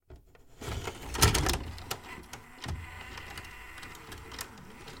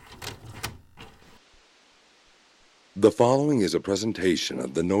The following is a presentation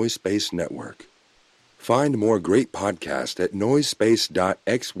of the Noise Space Network. Find more great podcasts at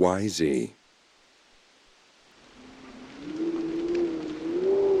noisespace.xyz.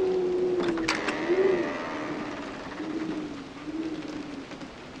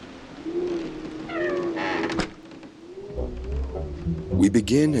 We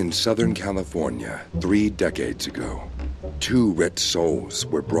begin in Southern California 3 decades ago. 2 rich souls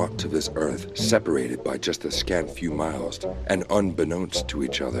were brought to this earth, separated by just a scant few miles and unbeknownst to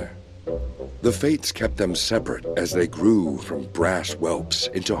each other. The fates kept them separate as they grew from brash whelps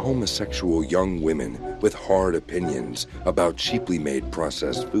into homosexual young women with hard opinions about cheaply made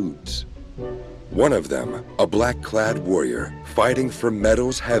processed foods. One of them, a black-clad warrior fighting for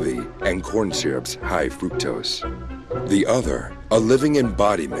metals heavy and corn syrups high fructose. The other, a living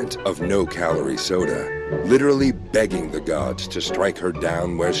embodiment of no-calorie soda, literally begging the gods to strike her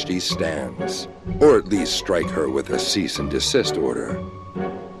down where she stands, or at least strike her with a cease and desist order.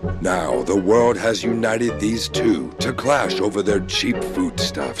 Now, the world has united these two to clash over their cheap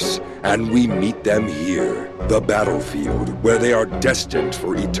foodstuffs, and we meet them here, the battlefield where they are destined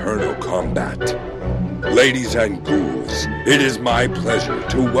for eternal combat. Ladies and ghouls, it is my pleasure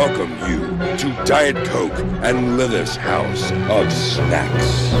to welcome you to Diet Coke and Lilith's House of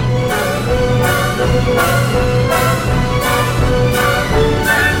Snacks.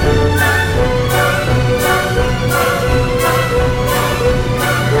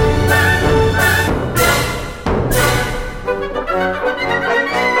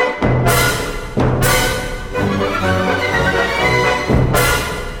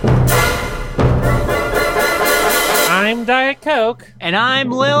 I'm Diet Coke. And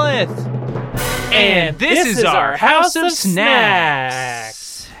I'm Lilith. And this is our House of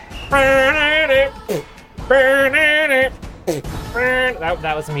Snacks. That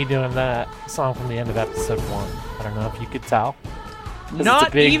was me doing that song from the end of episode 1. I don't know if you could tell.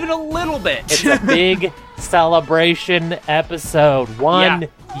 Not even a little bit. It's a big celebration episode. 1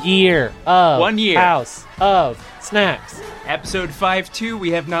 year of House of Snacks. Episode 5-2,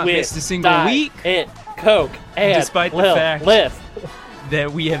 we have not missed a single Diet week. Coke, and despite the fact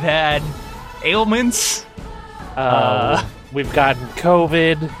that we have had ailments. We've gotten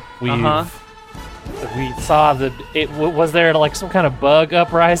COVID. We saw that was there like some kind of bug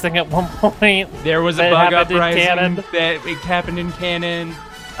uprising at one point. There was a bug uprising that it happened in canon.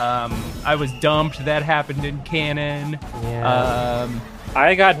 I was dumped. That happened in canon. Yeah.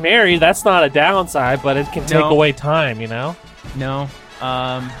 I got married. That's not a downside, but it can take away time, you know? No.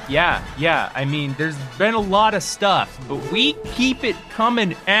 Yeah. I mean, there's been a lot of stuff, but we keep it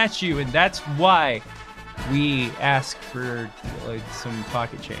coming at you, and that's why we ask for some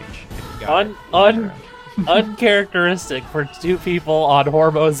pocket change. Uncharacteristic for 2 people on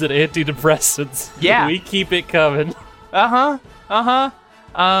hormones and antidepressants. Yeah, we keep it coming. If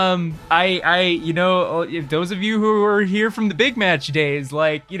those of you who were here from the big match days,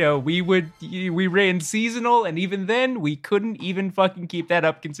 we ran seasonal, and even then we couldn't even fucking keep that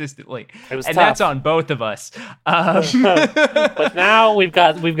up consistently. It was and tough. That's on both of us. But now we've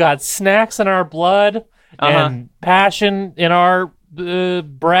got snacks in our blood and passion in our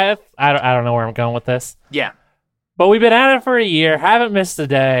breath. I don't know where I'm going with this. Yeah, but we've been at it for a year, haven't missed a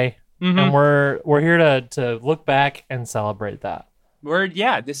day, and we're here to look back and celebrate that.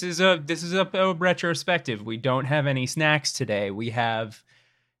 This is a retrospective. We don't have any snacks today. We have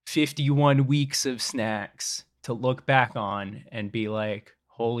 51 weeks of snacks to look back on and be like,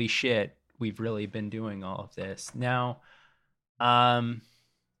 holy shit, we've really been doing all of this. Now,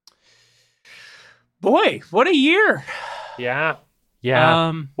 boy, what a year. Yeah.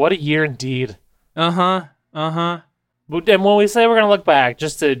 What a year indeed. And when we say we're going to look back,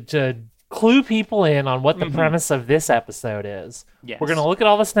 just to clue people in on what the premise of this episode is. Yes. We're going to look at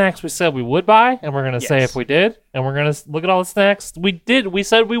all the snacks we said we would buy, and we're going to say if we did, and we're going to look at all the snacks we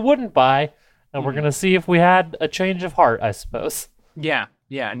said we wouldn't buy, and we're going to see if we had a change of heart, I suppose. Yeah.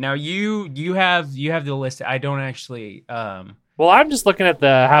 Now you have the list. I don't actually Well, I'm just looking at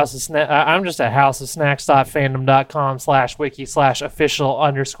the House of Snacks. I'm just at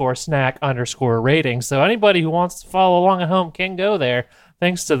housesofsnacks.fandom.com/wiki/official_snack_rating. So anybody who wants to follow along at home can go there.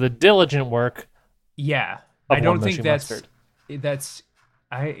 Thanks to the diligent work. Yeah, I don't think that's. It's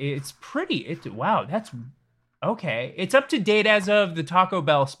pretty. Wow, that's okay. It's up to date as of the Taco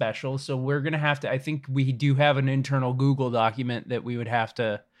Bell special. So we're gonna have to. I think we do have an internal Google document that we would have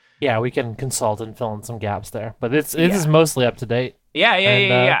to. Yeah, we can consult and fill in some gaps there, but it is mostly up to date.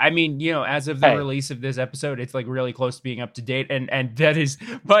 And, I mean, as of the hey. release of this episode, it's like really close to being up to date, and that is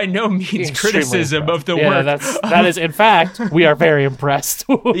by no means Extremely criticism impressed. of the work. That is, in fact, we are very impressed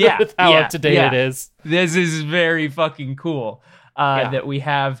with how up to date it is. This is very fucking cool that we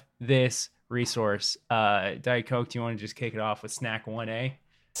have this resource. Diet Coke, do you want to just kick it off with Snack 1A?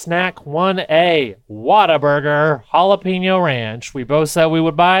 Snack 1A, Whataburger Jalapeno Ranch. We both said we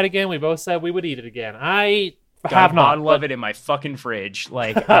would buy it again. We both said we would eat it again. I have not. I love it in my fucking fridge.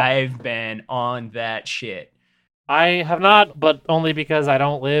 Like, I've been on that shit. I have not, but only because I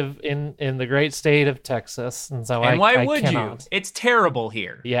don't live in the great state of Texas, and so why would cannot. you? It's terrible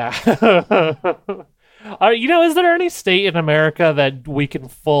here. Yeah. Is there any state in America that we can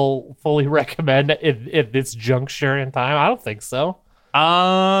fully recommend at this juncture in time? I don't think so.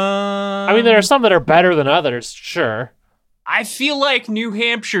 I mean, there are some that are better than others, sure. I feel like New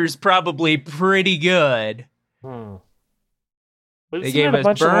Hampshire's probably pretty good. They gave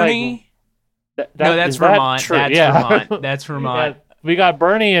us Bernie. No, that's Vermont. That's Vermont. Yeah, we got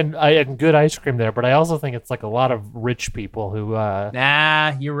Bernie and good ice cream there, but I also think it's like a lot of rich people who.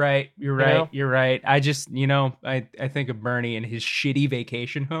 Nah, you're right. You're right. I just, I think of Bernie and his shitty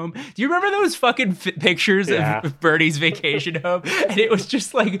vacation home. Do you remember those fucking pictures of Bernie's vacation home? And it was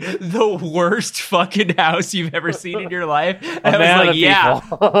just like the worst fucking house you've ever seen in your life. And I was like, yeah,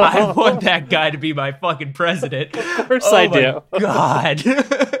 I want that guy to be my fucking president. Of course I do. God.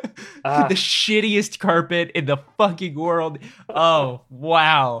 The shittiest carpet in the fucking world. Oh,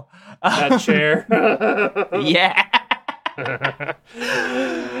 wow. That chair. Yeah.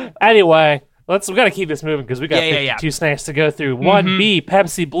 Anyway, we got to keep this moving because we got 52 snacks to go through. 1B,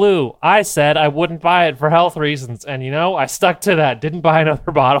 Pepsi Blue. I said I wouldn't buy it for health reasons, and I stuck to that. Didn't buy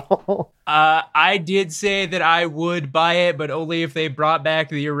another bottle. I did say that I would buy it, but only if they brought back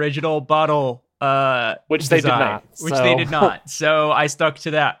the original bottle. Which they did not. They did not. So I stuck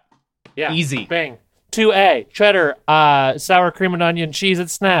to that. Yeah. Easy. Bang. 2A, cheddar, sour cream and onion cheese at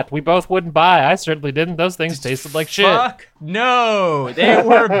Snap. We both wouldn't buy. I certainly didn't. Those things tasted like shit. Fuck no. They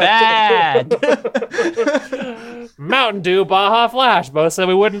were bad. Mountain Dew, Baja Flash. Both said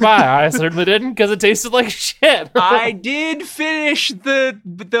we wouldn't buy. I certainly didn't because it tasted like shit. I did finish the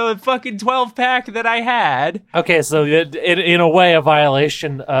fucking 12-pack that I had. Okay, so in a way, a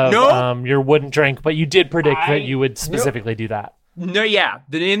violation of your wouldn't drink, but you did predict that you would specifically do that. No, yeah.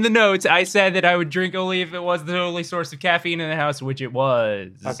 In the notes, I said that I would drink only if it was the only source of caffeine in the house, which it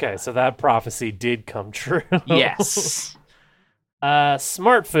was. Okay, so that prophecy did come true. Yes.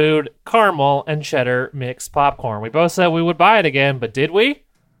 Smart Food, caramel, and cheddar mixed popcorn. We both said we would buy it again, but did we?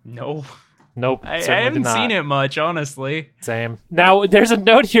 No. Nope. I haven't seen it much, honestly. Same. Now, there's a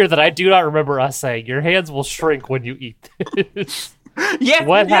note here that I do not remember us saying. Your hands will shrink when you eat this. Yes,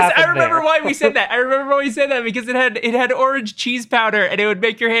 I remember why we said that. I remember why we said that because it had orange cheese powder and it would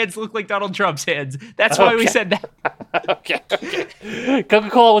make your hands look like Donald Trump's hands. That's why we said that. Okay.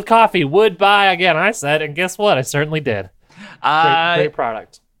 Coca-Cola with coffee would buy again, I said, and guess what? I certainly did. Great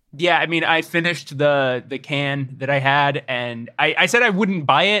product. Yeah, I mean, I finished the can that I had, and I said I wouldn't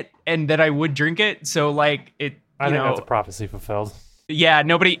buy it and that I would drink it. So like it, I think that's a prophecy fulfilled. Yeah,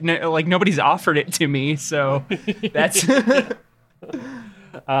 nobody's offered it to me, so that's.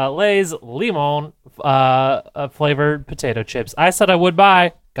 Lay's limon flavored potato chips. I said I would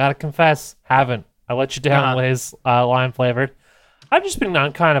buy. Gotta confess, haven't. I let you down, Lay's lime flavored. I've just been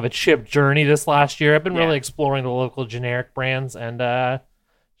on kind of a chip journey this last year. I've been really exploring the local generic brands and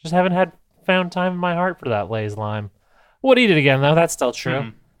just haven't found time in my heart for that Lay's lime. Would eat it again though. That's still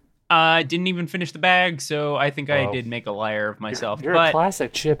true. Didn't even finish the bag, so I think I did make a liar of myself. You're a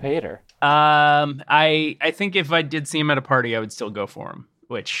classic chip hater. I think if I did see him at a party, I would still go for him,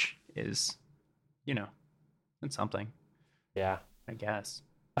 which is, it's something. Yeah, I guess.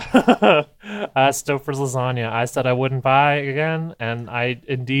 Stouffer's lasagna. I said I wouldn't buy again, and I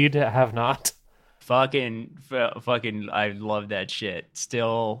indeed have not. Fucking, I love that shit.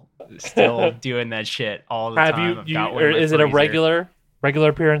 Still doing that shit all the time. Is it a regular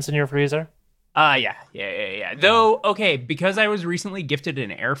appearance in your freezer? Yeah. Though, okay, because I was recently gifted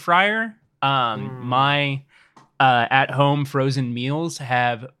an air fryer, my at-home frozen meals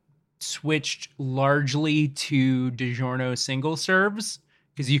have switched largely to DiGiorno single serves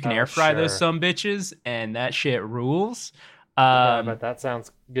because you can air fry those some bitches, and that shit rules. I bet that sounds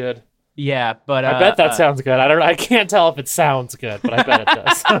good. Yeah, but I bet that sounds good. I can't tell if it sounds good, but I bet it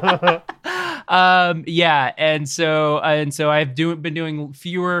does. Yeah, and so I've been doing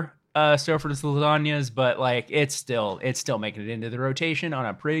fewer Stouffer's lasagnas, but like it's still making it into the rotation on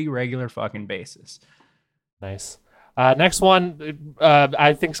a pretty regular fucking basis. Nice. Next one,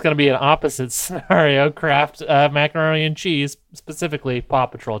 I think is going to be an opposite scenario. Kraft macaroni and cheese, specifically Paw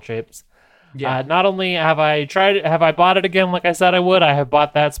Patrol chips. Yeah. Not only have I bought it again like I said I would, I have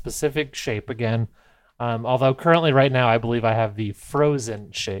bought that specific shape again. Although currently right now I believe I have the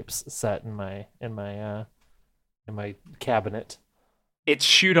frozen shapes set in my cabinet. It's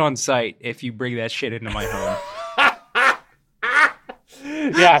shoot on sight if you bring that shit into my home.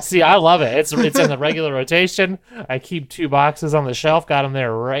 Yeah, see, I love it. It's in the regular rotation. I keep 2 boxes on the shelf. Got them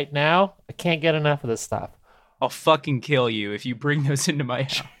there right now. I can't get enough of this stuff. I'll fucking kill you if you bring those into my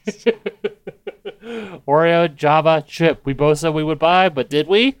house. Oreo, Java, chip. We both said we would buy, but did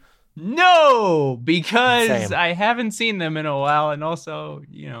we? No, because Same. I haven't seen them in a while, and also,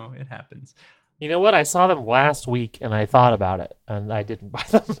 it happens. You know what? I saw them last week, and I thought about it, and I didn't buy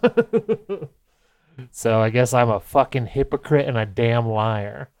them. So I guess I'm a fucking hypocrite and a damn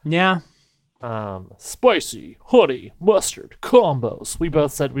liar. Yeah. Spicy, honey, mustard, combos. We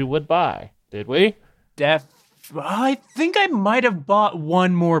both said we would buy. Did we? I think I might have bought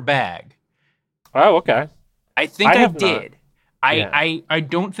one more bag. Oh, okay. I think I have did. Yeah. I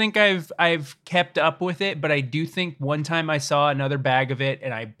don't think I've kept up with it, but I do think one time I saw another bag of it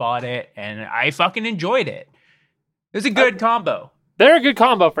and I bought it and I fucking enjoyed it. It was a good combo. They're a good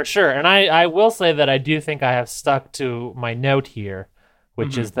combo for sure. And I will say that I do think I have stuck to my note here,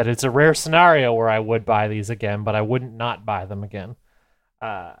 which is that it's a rare scenario where I would buy these again, but I wouldn't not buy them again.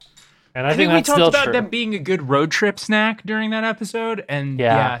 And I think we that's talked still about true. them being a good road trip snack during that episode, and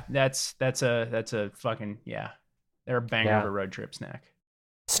Yeah. that's a fucking they're a banger of a road trip snack.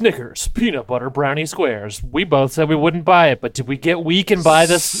 Snickers, peanut butter brownie squares. We both said we wouldn't buy it, but did we get weak and buy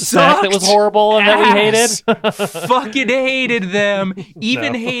this snack that was horrible and that we hated? Fucking hated them.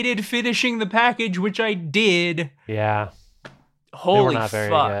 Even No. hated finishing the package, which I did. Yeah, Holy they were not very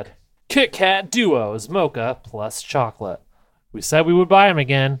fuck. good. Kit Kat Duos, mocha plus chocolate. We said we would buy them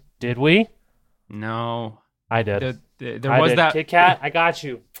again. Did we? No. I did. There I was did. that Kit Kat. I got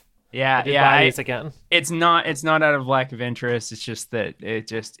you. Yeah, I did yeah. buy these again. It's not out of lack of interest. It's just that it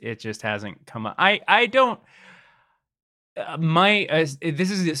just hasn't come up. I don't.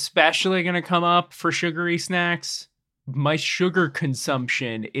 This is especially going to come up for sugary snacks. My sugar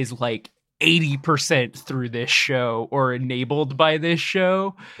consumption is like 80% through this show or enabled by this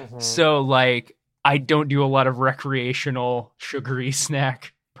show. So like I don't do a lot of recreational sugary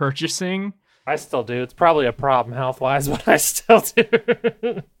snack purchasing. I still do. It's probably a problem health-wise, but I still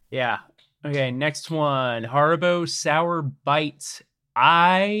do. Yeah. Okay, next one. Haribo Sour Bites.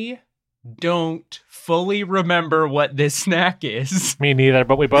 I don't fully remember what this snack is. Me neither,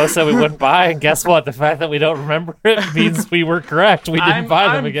 but we both said we wouldn't buy, and guess what? The fact that we don't remember it means we were correct. We didn't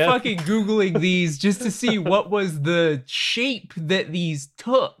buy them again. I'm fucking Googling these just to see what was the shape that these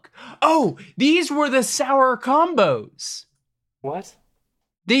took. Oh, these were the sour combos. What?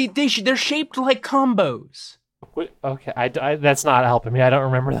 They're shaped like combos. Okay, I that's not helping me. I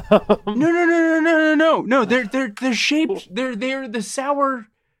don't remember them. No. They're shaped. They're the sour.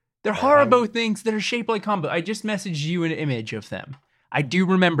 They're Haribo things that are shaped like combo. I just messaged you an image of them. I do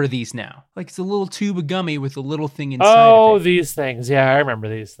remember these now. Like it's a little tube of gummy with a little thing inside Oh, of it. these things. Yeah, I remember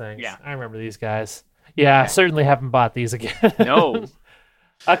these things. Yeah. I remember these guys. Yeah, certainly haven't bought these again. No.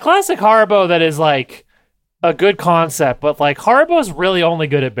 A classic Haribo that is like a good concept, but like Haribo's really only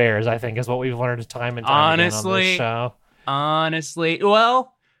good at bears, I think, is what we've learned time and time again on this show. Honestly,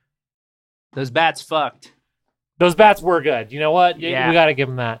 well, those bats fucked. Those bats were good. You know what? Yeah. We got to give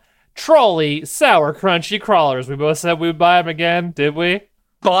them that. Trolley, sour, crunchy crawlers. We both said we would buy them again, did we?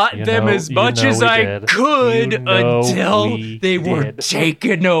 Bought You them know- as you much know as we I did. could You know until we they were did.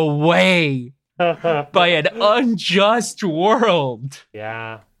 taken away by an unjust world.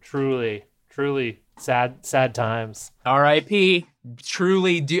 Yeah, truly sad times. R.I.P.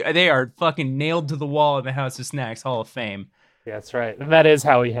 Truly, they are fucking nailed to the wall in the House of Snacks Hall of Fame. Yeah, that's right. And that is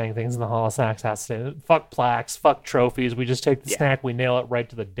how we hang things in the Hall of Snacks. Has to fuck plaques, fuck trophies. We just take the snack, we nail it right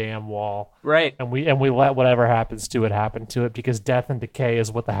to the damn wall, Right. and we let whatever happens to it happen to it, because death and decay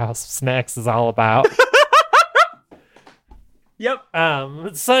is what the House of Snacks is all about. Yep.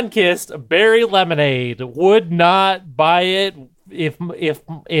 Sunkissed berry lemonade. Would not buy it if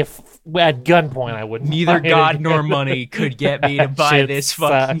at gunpoint I wouldn't. Neither buy it God again. nor money could get me to buy Shit this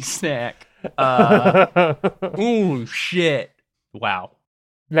fucking sucks. snack. Ooh, shit. Wow.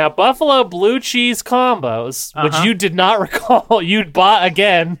 Now, Buffalo blue cheese combos, which Uh-huh. you did not recall, you'd bought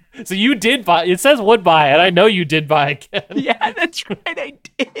again. So you did buy. It says would buy it. I know you did buy again. Yeah, that's right. I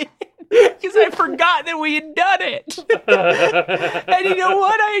did. Because I forgot that we had done it. And you know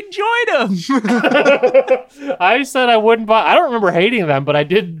what? I enjoyed them. I said I wouldn't buy. I don't remember hating them, but I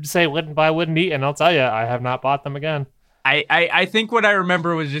did say wouldn't buy, wouldn't eat, and I'll tell you, I have not bought them again. I think what I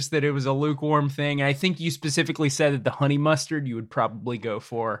remember was just that it was a lukewarm thing. And I think you specifically said that the honey mustard you would probably go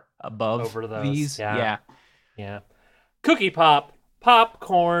for above Over those, these. yeah. Yeah. Cookie Pop,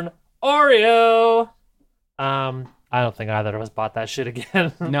 popcorn, Oreo. I don't think either of us bought that shit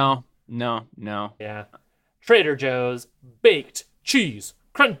again. No. Yeah. Trader Joe's baked cheese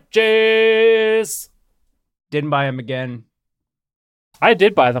crunchies. Didn't buy them again. I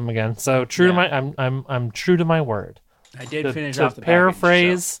did buy them again, so true to Yeah. my I'm true to my word. I did finish To off the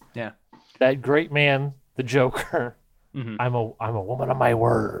paraphrase package, so, yeah. that great man, the Joker. Mhm. I'm a woman of my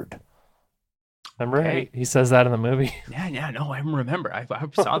word. Remember Okay. he says that in the movie. Yeah, no, I remember. I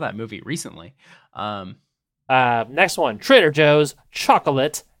saw that movie recently. Next one, Trader Joe's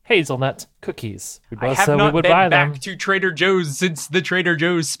chocolate hazelnut cookies. We I both have said we not would been buy back them. to Trader Joe's since the Trader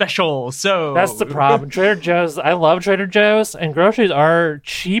Joe's special, so That's the problem. Trader Joe's, I love Trader Joe's, and groceries are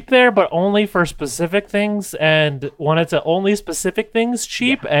cheap there, but only for specific things. And when it's only specific things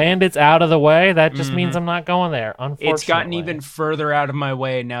cheap and it's out of the way, that just means I'm not going there. Unfortunately, It's gotten even further out of my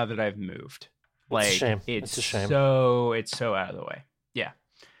way now that I've moved. Like, a shame. It's a shame. It's so out of the way. Yeah.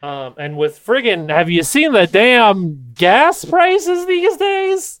 And with friggin', have you seen the damn gas prices these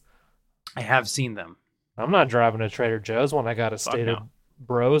days? I have seen them. I'm not driving to Trader Joe's when I got a Fuck Stated no.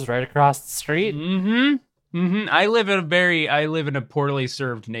 Bros right across the street. I live in a poorly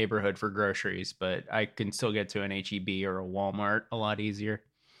served neighborhood for groceries, but I can still get to an HEB or a Walmart a lot easier.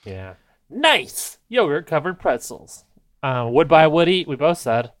 Yeah. Nice yogurt covered pretzels. Would buy, would eat. We both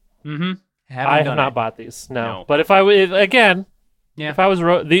said. I have not bought these. No. But if I would, again, if I was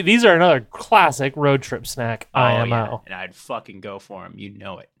these are another classic road trip snack. IMO. Yeah. And I'd fucking go for them. You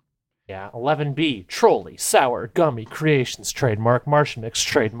know it. Yeah. 11B Trolley Sour Gummy Creations trademark. Martian Mix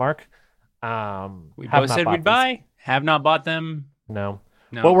trademark. We have both not said bought we'd these. buy. Have not bought them. No.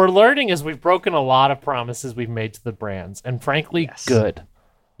 No. What we're learning is we've broken a lot of promises we've made to the brands, and frankly, Yes. good.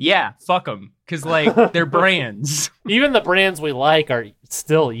 Yeah, fuck them. Because, like, they're brands. Even the brands we like are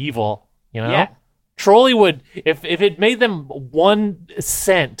still evil, you know? Yeah. Trolley would, if it made them 1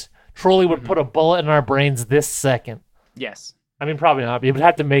 cent, Trolley would put a bullet in our brains this second. Yes. I mean, probably not. It would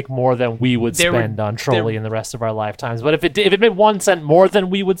have to make more than we would spend on Trolley in the rest of our lifetimes. But if it made 1 cent more than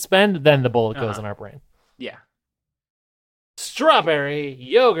we would spend, then the bullet goes in our brain. Yeah. Strawberry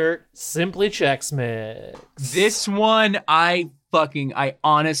yogurt Simply Chex Mix. This one, I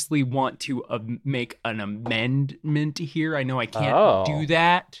honestly want to make an amendment here. I know I can't do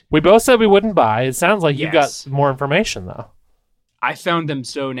that. We both said we wouldn't buy. It sounds like you Yes. got more information, though. I found them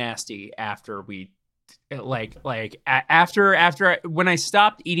so nasty after we, after when I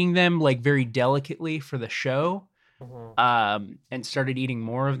stopped eating them like very delicately for the show, and started eating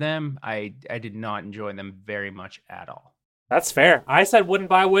more of them. I did not enjoy them very much at all. That's fair. I said wouldn't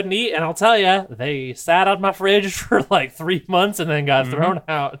buy, wouldn't eat, and I'll tell you, they sat on my fridge for like 3 months and then got thrown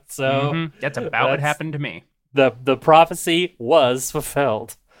out. So That's about what happened to me. The prophecy was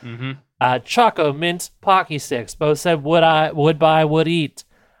fulfilled. Choco Mint Pocky Sticks. Both said would buy, would eat.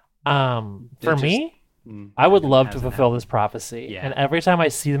 For me, I would love to fulfill this prophecy. Yeah. And every time I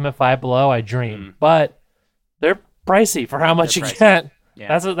see them at Five Below, I dream. But they're pricey for how much you get.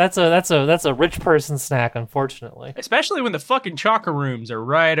 Yeah. That's a rich person snack, unfortunately. Especially when the fucking Choco-Rooms are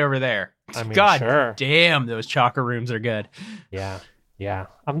right over there. I mean, God sure. damn, those Choco-Rooms are good. Yeah.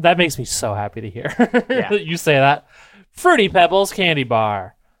 That makes me so happy to hear. Yeah. You say that. Fruity Pebbles candy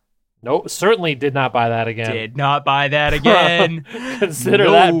bar. Nope, certainly did not buy that again. Did not buy that again. Consider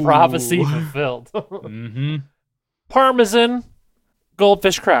No. that prophecy fulfilled. Parmesan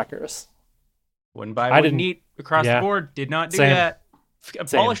goldfish crackers. Wouldn't buy, I wouldn't didn't- eat across yeah. the board. Did not do Same. that.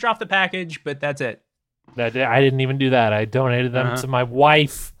 Same. Polished off the package, but that's it. I didn't even do that. I donated them to my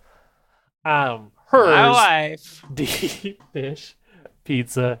wife. Hers. My wife. Deep dish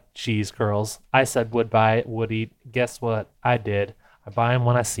pizza cheese curls. I said would buy, would eat. Guess what? I did. I buy them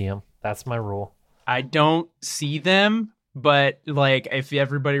when I see them. That's my rule. I don't see them, but like if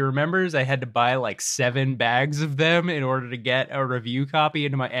everybody remembers, I had to buy like 7 bags of them in order to get a review copy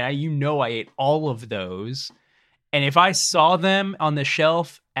into my. And I ate all of those. And if I saw them on the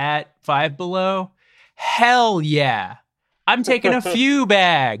shelf at Five Below, hell yeah, I'm taking a few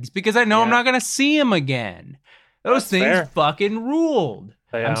bags because I know I'm not gonna see them again. Those things fair. fucking ruled.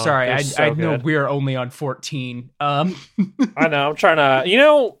 They I'm are. sorry, They're I so know good. we're only on 14. I know. I'm trying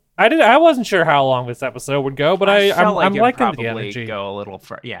to. I wasn't sure how long this episode would go, but felt I'm like it'd liking the probably energy. go a little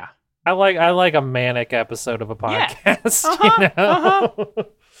yeah. I like a manic episode of a Yeah. podcast. Uh-huh, You know?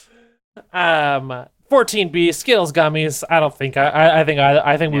 14B Skittles gummies. I don't think I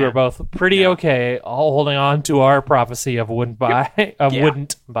think we were both pretty okay holding on to our prophecy of wouldn't buy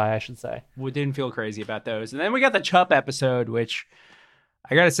wouldn't buy, I should say. We didn't feel crazy about those. And then we got the Chup episode, which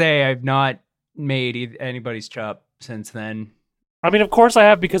I gotta say I've not made anybody's Chup since then. I mean, of course I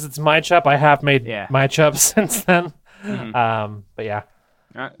have, because it's my Chup. I have made my Chup since then. But yeah.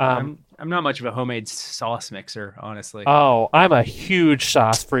 I'm not much of a homemade sauce mixer, honestly. Oh, I'm a huge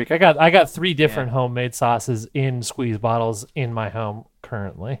sauce freak. I got 3 different homemade sauces in squeeze bottles in my home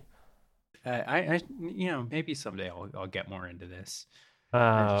currently. I maybe someday I'll get more into this.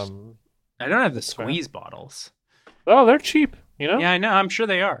 I I don't have the squeeze bottles. Oh, they're cheap, you know? Yeah, I know. I'm sure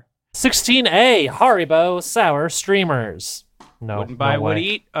they are. 16A Haribo sour streamers. No, wouldn't buy, would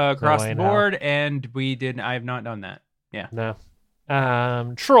eat across the board, no. And we didn't. I have not done that. Yeah. No.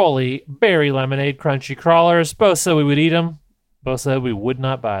 Trolley berry lemonade crunchy crawlers. Both said we would eat them. Both said we would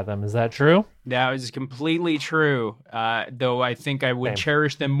not buy them. Is that true? That is completely true. Though I think I would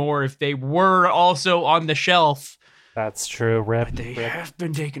cherish them more if they were also on the shelf. That's true. Rip. But they have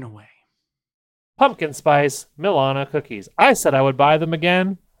been taken away. Pumpkin spice Milana cookies. I said I would buy them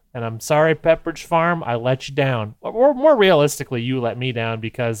again, and I'm sorry, Pepperidge Farm, I let you down. Or more realistically, you let me down,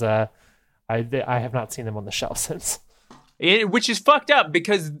 because I have not seen them on the shelf since. Which is fucked up,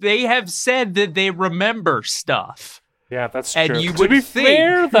 because they have said that they remember stuff. Yeah, that's and true. You to would be think...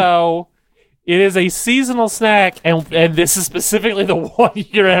 fair, though, it is a seasonal snack, and this is specifically the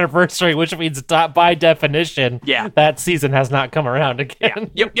 1-year anniversary, which means by definition, that season has not come around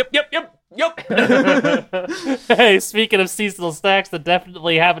again. Yep. Hey, speaking of seasonal snacks that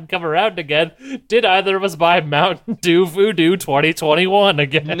definitely haven't come around again, did either of us buy Mountain Dew Voodoo 2021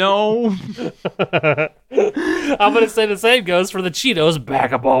 again? No. I'm gonna say the same goes for the Cheetos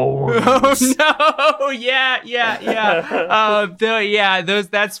Bag of Bones. Oh no! Yeah.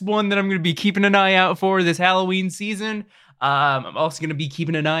 That's one that I'm gonna be keeping an eye out for this Halloween season. I'm also going to be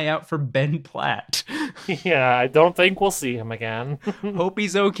keeping an eye out for Ben Platt. Yeah, I don't think we'll see him again. Hope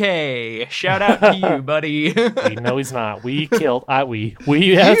he's okay. Shout out to you, buddy. No, he's not. We killed. We.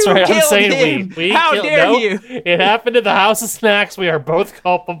 That's right. I'm saying him. we. How dare you? It happened at the House of Snacks. We are both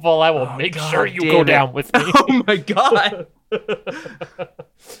culpable. I will make sure you go down with me. Oh my god.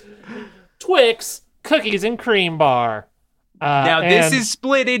 Twix cookies and cream bar. Now this is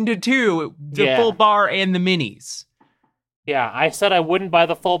split into 2: the full bar and the minis. Yeah, I said I wouldn't buy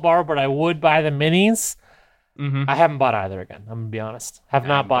the full bar, but I would buy the minis. Mm-hmm. I haven't bought either again. I'm going to be honest. Have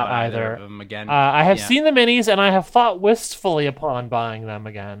not bought either. Of them again. I have seen the minis, and I have thought wistfully upon buying them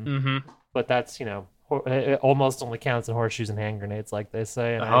again. Mm-hmm. But that's, it almost only counts in horseshoes and hand grenades, like they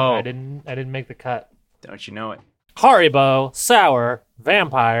say. And I didn't make the cut. Don't you know it? Haribo, sour,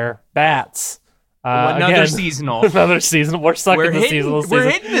 vampire, bats. Another seasonal. Another seasonal. We're stuck in the seasonal season. We're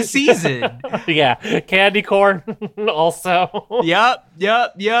hitting the season. Yeah. Candy corn also. Yep.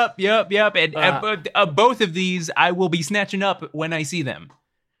 And both of these I will be snatching up when I see them.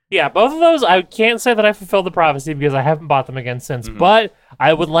 Yeah, both of those, I can't say that I fulfilled the prophecy because I haven't bought them again since, but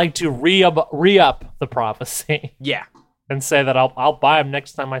I would like to re-up the prophecy. Yeah. And say that I'll buy them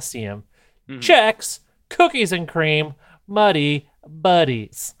next time I see them. Chex, cookies and cream, Muddy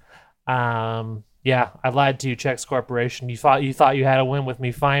Buddies. Yeah, I lied to you, Chex Corporation. You thought you had a win with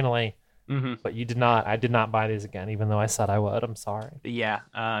me finally, but you did not. I did not buy these again, even though I said I would. I'm sorry. Yeah,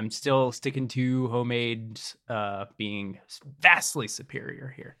 I'm still sticking to homemade being vastly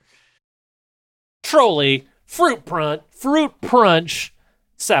superior here. Trolley, fruit punch,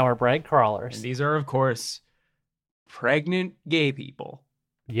 sour bread crawlers. And these are, of course, pregnant gay people.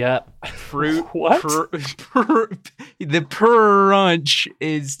 Yep. Fruit. What? The crunch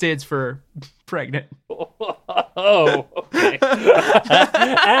stands for pregnant. Oh, okay.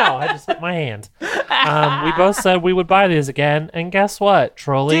 Ow, I just hit my hand. We both said we would buy these again, and guess what,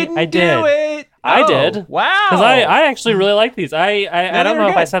 Trolley? I did. Do it. I did. Wow. Because I actually really like these. I don't know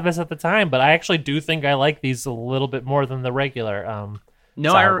if I good. said this at the time, but I actually do think I like these a little bit more than the regular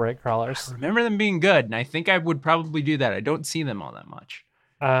sour bread crawlers. I remember them being good, and I think I would probably do that. I don't see them all that much.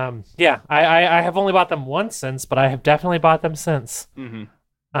 Yeah, I have only bought them once since, but I have definitely bought them since.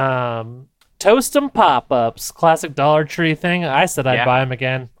 Toast 'em Pop-Ups, classic Dollar Tree thing. I said I'd buy them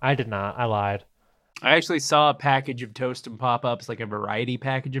again. I did not. I lied. I actually saw a package of Toast 'em Pop-Ups, like a variety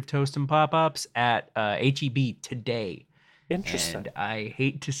package of Toast 'em Pop-Ups at H-E-B today. Interesting. And I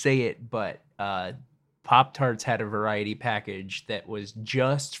hate to say it, but Pop-Tarts had a variety package that was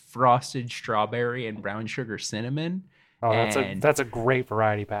just frosted strawberry and brown sugar cinnamon. Oh, that's a great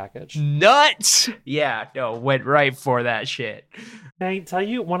variety package. Nuts! Yeah, no, went right for that shit. Can I tell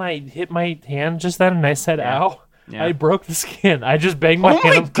you when I hit my hand just then and I said, ow? Yeah. I broke the skin. I just banged my Oh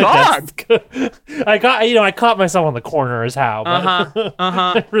hand my on the God! desk. I caught myself on the corner as how. But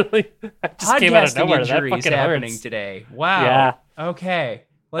I just came out of Podcasting nowhere. That injuries fucking happening hurts. today. Wow. Yeah. Okay.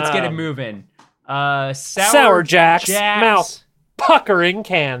 Let's get it moving. Sour Jacks, Jacks. mouth puckering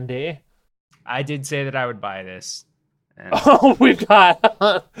candy. I did say that I would buy this. And Oh, we've got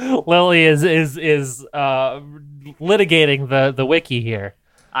Lily is litigating the wiki here.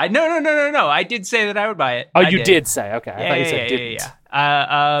 No. I did say that I would buy it. Oh, I you did say, okay. I thought you said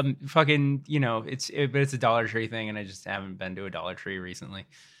didn't. Fucking, but it's a Dollar Tree thing, and I just haven't been to a Dollar Tree recently.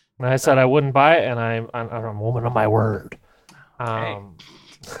 And I said I wouldn't buy it, and I'm a woman of my word.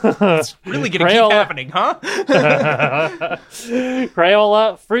 It's really gonna keep happening, huh?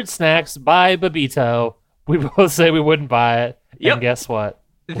 Crayola fruit snacks by Babito. We both say we wouldn't buy it. Yep. And guess what?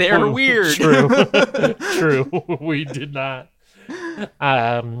 They're weird. True. We did not.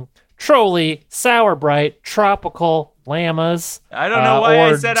 Trolley, Sour Bright, Tropical, Llamas. I don't know why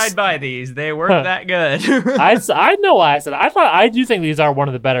I or- said I'd buy these. They weren't that good. I know why I said it. I do think these are one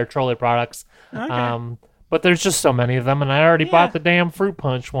of the better trolley products. Okay. But there's just so many of them, and I already bought the damn fruit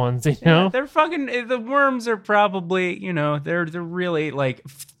punch ones. You know, They're fucking. The worms are probably, they're really like.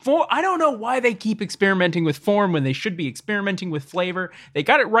 I don't know why they keep experimenting with form when they should be experimenting with flavor. They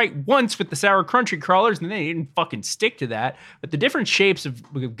got it right once with the sour crunchy crawlers, and they didn't fucking stick to that. But the different shapes of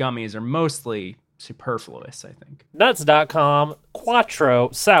gummies are mostly superfluous, I think. Nuts.com Quattro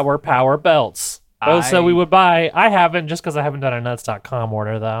Sour Power Belts. Both said we would buy. I haven't, just because I haven't done a Nuts.com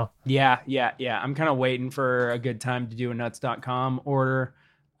order though. Yeah. I'm kind of waiting for a good time to do a Nuts.com order.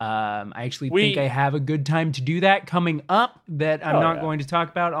 I actually think I have a good time to do that coming up that I'm not going to talk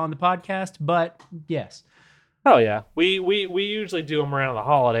about on the podcast, but yes. Oh yeah, we usually do them around the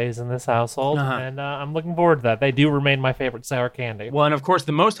holidays in this household, and I'm looking forward to that. They do remain my favorite sour candy. Well, and of course,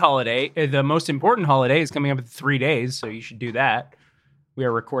 the most important holiday is coming up in 3 days, so you should do that. We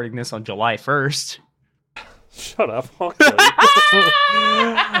are recording this on July 1st. Shut up.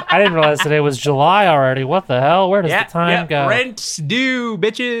 I didn't realize today was July already. What the hell? Where does the time go? Rent's due,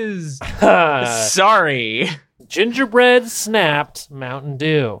 bitches. Sorry. Gingerbread snapped Mountain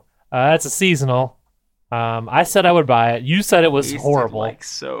Dew. That's a seasonal. I said I would buy it. You said it was horrible. Like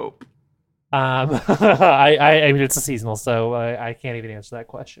soap. I mean, it's a seasonal, so I can't even answer that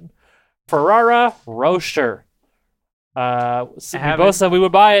question. Ferrara Rocher. We both said we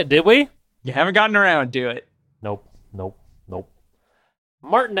would buy it, did we? You haven't gotten around to it. Nope.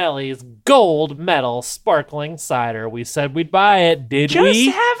 Martinelli's Gold Medal Sparkling Cider. We said we'd buy it, did we?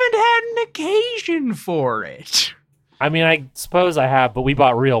 Just haven't had an occasion for it. I mean, I suppose I have, but we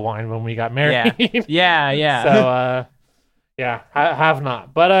bought real wine when we got married. Yeah. So, I have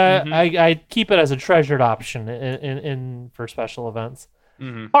not. But I keep it as a treasured option in for special events.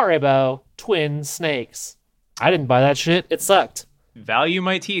 Haribo Twin Snakes. I didn't buy that shit. It sucked. Value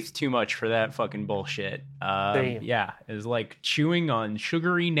my teeth too much for that fucking bullshit. Yeah, it's like chewing on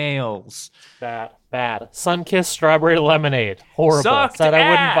sugary nails. Bad. Sunkissed Strawberry Lemonade. Horrible. Sucked Said I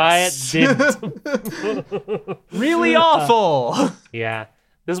wouldn't ass. buy it. Didn't. Really awful. Yeah.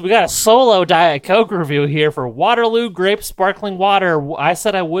 We got a solo Diet Coke review here for Waterloo Grape Sparkling Water. I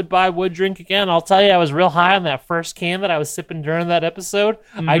said I would drink again. I'll tell you, I was real high on that first can that I was sipping during that episode.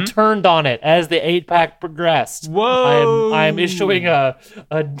 I turned on it as the 8-pack progressed. Whoa! I am issuing a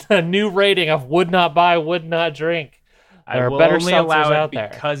new rating of would not buy, would not drink. There are better only seltzers allow it out there.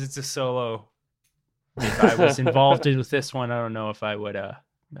 because it's a solo. If I was involved with this one, I don't know if I would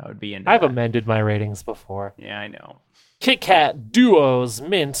be into I've that. amended my ratings before. Yeah, I know. Kit Kat Duos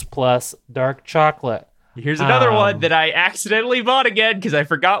Mint Plus Dark Chocolate. Here's another one that I accidentally bought again because I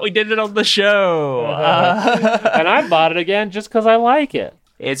forgot we did it on the show. And I bought it again just because I like it.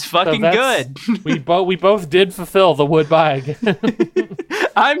 It's fucking that's- good. We both did fulfill the would buy again.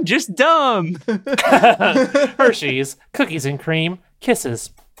 I'm just dumb. Hershey's Cookies and Cream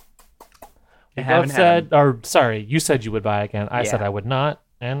Kisses. We haven't both had said, or sorry, you said you would buy again. I said Yeah. I would not,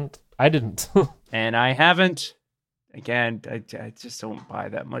 and I didn't. And I haven't. Again, I just don't buy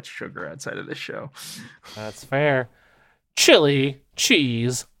that much sugar outside of the show. That's fair. Chili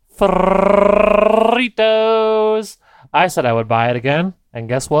cheese Fritos. I said I would buy it again, and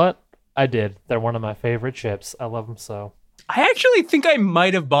guess what? I did. They're one of my favorite chips. I love them so. I actually think I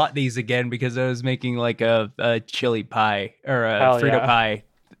might have bought these again because I was making like a chili pie or a Hell Frito yeah. pie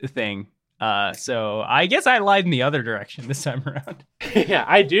thing. So I guess I lied in the other direction this time around. Yeah,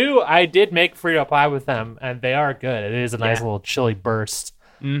 I do. I did make Frito pie with them, and they are good. It is a nice Yeah. little chili burst.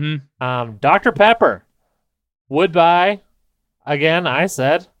 Mm-hmm. Dr. Pepper would buy again. I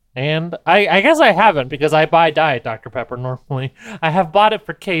said, and I guess I haven't because I buy Diet Dr. Pepper normally. I have bought it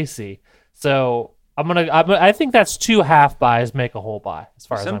for Casey, so I think that's 2 half buys make a whole buy as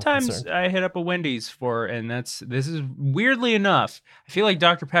far as I'm Sometimes concerned. I hit up a Wendy's and this is weirdly enough, I feel like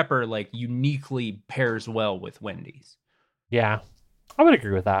Dr. Pepper like uniquely pairs well with Wendy's. Yeah, I would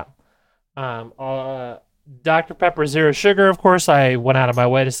agree with that. Dr. Pepper Zero Sugar, of course, I went out of my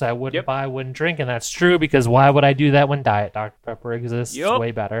way to say I wouldn't buy, wouldn't drink, and that's true because why would I do that when Diet Dr. Pepper exists? It's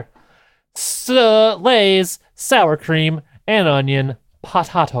way better. Lay's sour cream and onion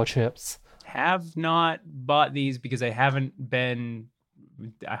potato chips. Have not bought these because I haven't been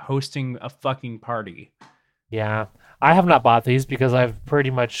hosting a fucking party. Yeah, I have not bought these because I've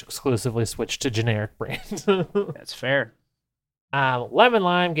pretty much exclusively switched to generic brands. That's fair. Lemon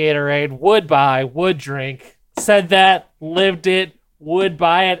lime Gatorade, would buy, would drink. Said that, lived it, would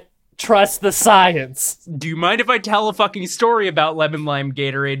buy it. Trust the science. Do you mind if I tell a fucking story about lemon lime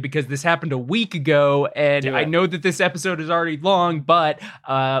Gatorade? Because this happened a week ago, and I know that this episode is already long, but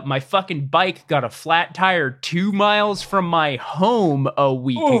my fucking bike got a flat tire 2 miles from my home a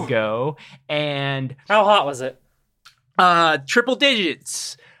week ago, and how hot was it? Triple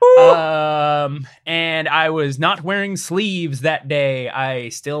digits. And I was not wearing sleeves that day. I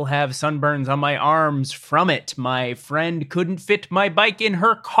still have sunburns on my arms from it. My friend couldn't fit my bike in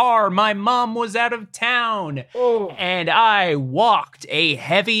her car. My mom was out of town. And I walked a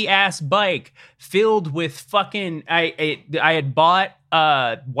heavy ass bike filled with fucking I had bought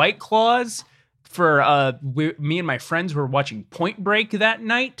White Claws for me and my friends were watching Point Break that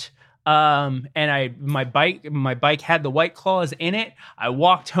night. And my bike had the White Claws in it. I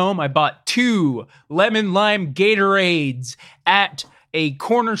walked home. I bought 2 lemon lime Gatorades at a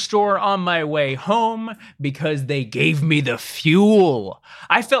corner store on my way home because they gave me the fuel.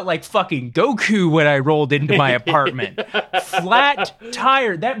 I felt like fucking Goku when I rolled into my apartment. Flat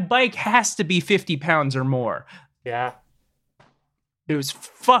tire. That bike has to be 50 pounds or more. Yeah. It was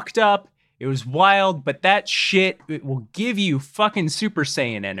fucked up. It was wild, but that shit, it will give you fucking Super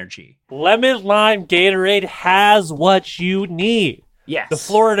Saiyan energy. Lemon lime Gatorade has what you need. Yes. The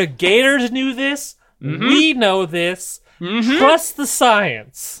Florida Gators knew this. Mm-hmm. We know this. Mm-hmm. Trust the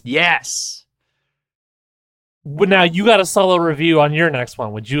science. Yes. But now you got a solo review on your next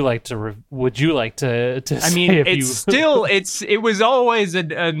one. Would you like to? I mean, it was always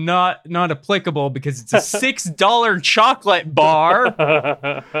a not applicable because it's a $6 chocolate bar.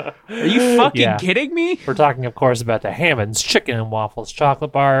 Are you fucking kidding me? We're talking, of course, about the Hammond's Chicken and Waffles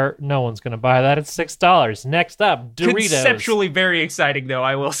chocolate bar. No one's gonna buy that. It's $6. Next up, Doritos. Conceptually very exciting, though,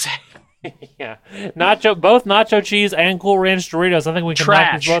 I will say. Yeah, both nacho cheese and Cool Ranch Doritos. I think we can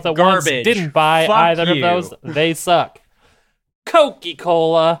knock these both at once. Didn't buy either of those. They suck.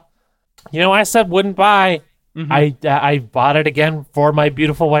 Coca-Cola. You know, I said wouldn't buy. Mm-hmm. I bought it again for my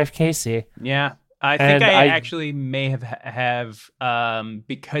beautiful wife Casey. Yeah, I think I actually may have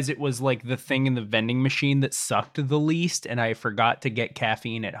because it was like the thing in the vending machine that sucked the least, and I forgot to get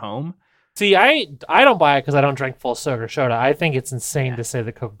caffeine at home. See, I don't buy it because I don't drink full sugar soda. I think it's insane to say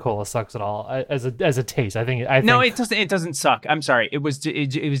that Coca-Cola sucks at all as a taste. I think no, it doesn't. It doesn't suck. I'm sorry.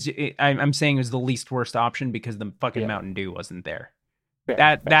 I'm saying it was the least worst option because the fucking Mountain Dew wasn't there.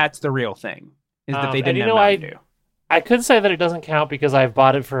 That's the real thing. Is that they didn't have Mountain Dew. I could say that it doesn't count because I've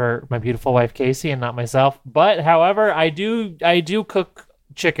bought it for my beautiful wife Casey and not myself. But however, I do cook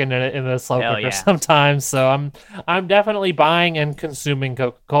chicken in the slow cooker sometimes, so I'm definitely buying and consuming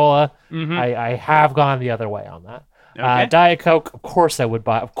Coca-Cola. Mm-hmm. I have gone the other way on that. Okay. Diet Coke, of course I would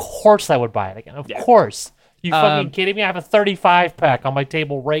buy it again. Of course. You fucking kidding me? I have a 35 pack on my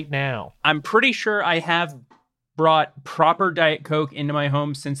table right now. I'm pretty sure I have brought proper Diet Coke into my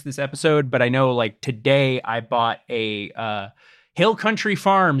home since this episode, but I know like today I bought a Hill Country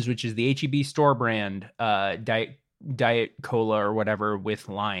Farms, which is the H-E-B store brand Diet Cola or whatever with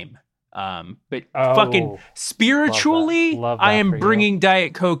lime. But fucking spiritually, love that I am bringing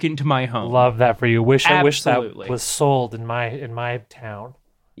Diet Coke into my home. Love that for you. I wish that was sold in my town.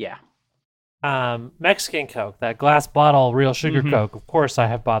 Yeah. Mexican Coke, that glass bottle real sugar Coke. Of course, I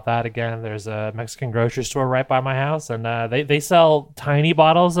have bought that again. There's a Mexican grocery store right by my house, and they sell tiny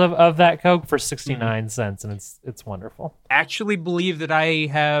bottles of that Coke for 69 cents, and it's wonderful. Actually, believe that I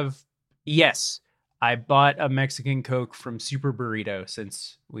have. Yes. I bought a Mexican Coke from Super Burrito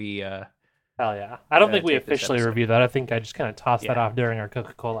since we... Hell yeah. I don't think we officially reviewed that. I think I just kind of tossed that off during our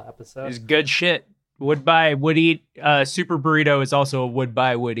Coca-Cola episode. It's good shit. Would buy, would eat. Super Burrito is also a would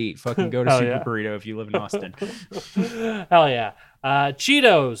buy, would eat. Fucking go to Super Burrito if you live in Austin. Hell yeah.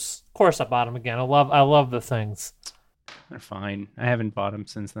 Cheetos. Of course I bought them again. I love the things. They're fine. I haven't bought them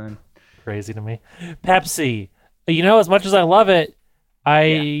since then. Crazy to me. Pepsi. You know, as much as I love it,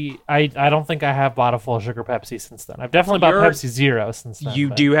 I don't think I have bought a full sugar Pepsi since then. I've definitely bought Pepsi Zero since then.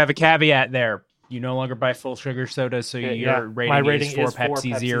 You do have a caveat there. You no longer buy full sugar sodas, so Yeah, your my rating is for for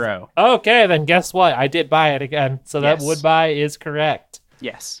Pepsi Zero. Okay, then guess what? I did buy it again, so that Yes. would buy is correct.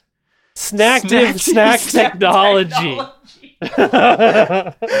 Yes. Snack technology.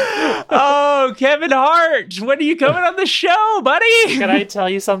 Oh, Kevin Hart, when are you coming on the show, buddy? Can I tell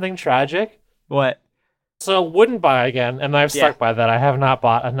you something tragic? What? So wouldn't buy again, and I've stuck by that. I have not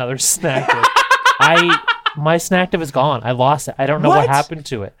bought another Snacktive. My Snacktive is gone. I lost it. I don't know what happened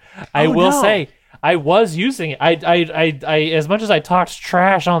to it. I will say I was using it. I as much as I talked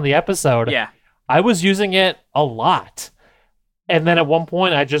trash on the episode, Yeah. I was using it a lot. And then at one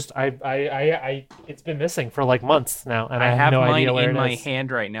point, it's been missing for like months now, and I have no mine idea where in it my is. hand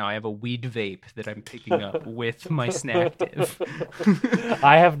right now. I have a weed vape that I'm picking up with my Snacktive.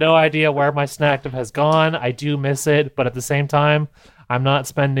 I have no idea where my Snacktive has gone. I do miss it, but at the same time, I'm not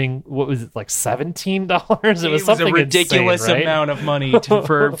spending what was it like $17? It was something a ridiculous insane, right? amount of money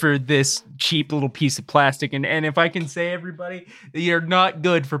for this cheap little piece of plastic. And if I can say, everybody, you're not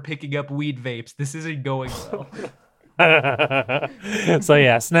good for picking up weed vapes. This isn't going well. So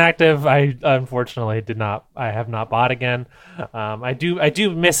yeah, Snacktive. I unfortunately I have not bought again. I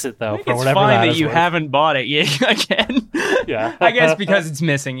do miss it though. For It's whatever fine that that is you worth. haven't bought it yet again. Yeah. I guess because it's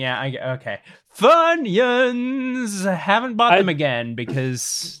missing. Yeah. Okay. Funyuns. Haven't bought them again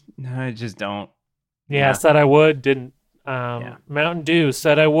because I just don't. Yeah, said I would. Didn't. Mountain Dew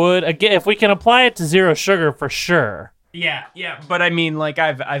said I would. Again, if we can apply it to zero sugar for sure. Yeah. But I mean, like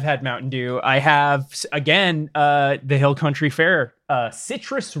I've had Mountain Dew. I have again the Hill Country Fair.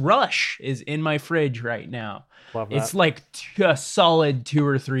 Citrus Rush is in my fridge right now. Love that. It's like a solid $2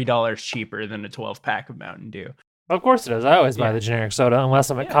 or $3 cheaper than a 12-pack of Mountain Dew. Of course it is. I always buy the generic soda unless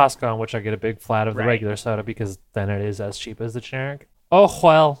I'm at Costco, in which I get a big flat of the regular soda because then it is as cheap as the generic. Oh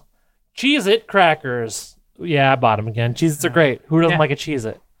well, Cheez-It crackers. Yeah, I bought them again. Cheez-Its are great. Who doesn't like a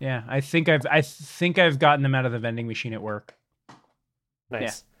Cheez-It? Yeah, I think I've gotten them out of the vending machine at work.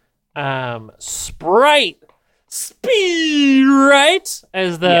 Nice. Sprite. Speed, right?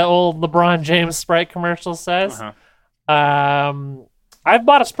 As the old LeBron James Sprite commercial says. I've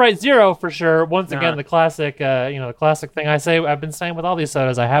bought a Sprite Zero for sure. Once again, the classic, the classic thing I've been saying with all these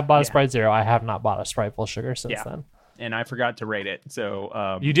sodas. I have bought a Sprite Zero. I have not bought a Sprite full sugar since then. And I forgot to rate it.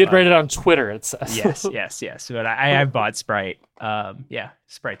 So you did rate it on Twitter. It says yes. But I have bought Sprite.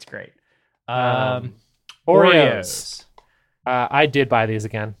 Sprite's great. Oreos. I did buy these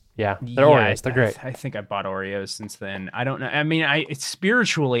again. Yeah, they're Oreos. They're great. I think I bought Oreos since then. I don't know. I mean,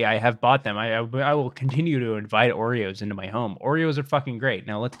 spiritually, I have bought them. I will continue to invite Oreos into my home. Oreos are fucking great.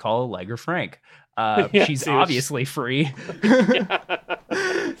 Now let's call Allegra Frank. She's obviously free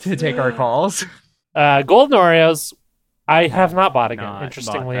to take our calls. Golden Oreos, I have not bought again,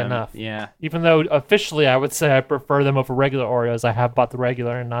 interestingly enough. Yeah. Even though officially I would say I prefer them over regular Oreos, I have bought the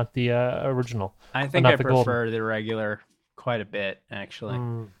regular and not the original. I think I prefer the regular quite a bit,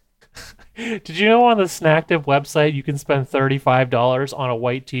 actually. Did you know on the Snacktive website you can spend $35 on a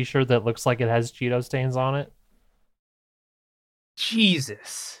white t-shirt that looks like it has Cheeto stains on it?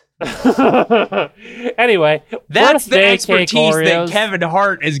 Jesus. Anyway, that's the expertise that Kevin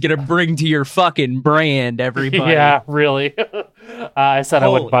Hart is going to bring to your fucking brand, everybody. Yeah, really. I said I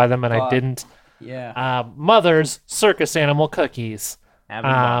wouldn't buy them, and I didn't. Yeah. Mother's Circus Animal Cookies. Have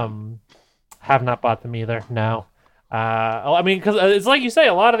not bought them either, no. I mean, because it's like you say,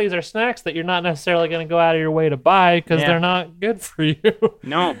 a lot of these are snacks that you're not necessarily going to go out of your way to buy because they're not good for you.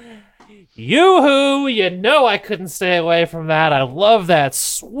 No. Yoo-hoo! You know I couldn't stay away from that. I love that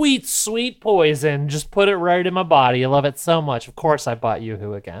sweet, sweet poison. Just put it right in my body. I love it so much. Of course I bought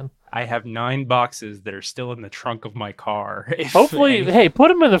Yoo-hoo again. I have 9 boxes that are still in the trunk of my car. Hopefully, hey, put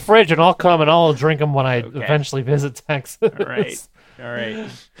them in the fridge and I'll come and I'll drink them when I eventually visit Texas. All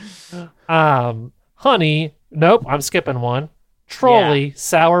right. Honey, nope, I'm skipping one. Trolley,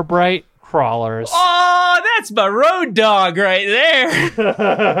 Sour Bright, Crawlers. Oh, that's my road dog right there.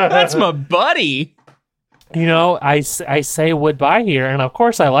 That's my buddy. You know, I say would buy here, and of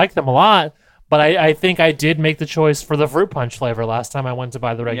course I like them a lot, but I think I did make the choice for the fruit punch flavor last time I went to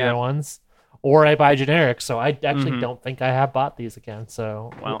buy the regular ones, or I buy generic, so I actually don't think I have bought these again,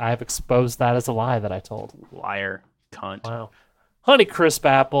 so I have exposed that as a lie that I told. Liar. Cunt. Wow. Honey Crisp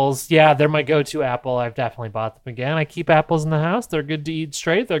apples. Yeah, they're my go-to apple. I've definitely bought them again. I keep apples in the house. They're good to eat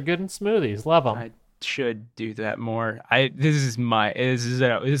straight. They're good in smoothies. Love them. I should do that more. This is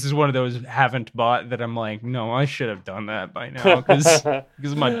one of those haven't bought that I'm like, no, I should have done that by now because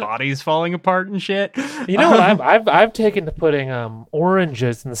my body's falling apart and shit. You know what? I've taken to putting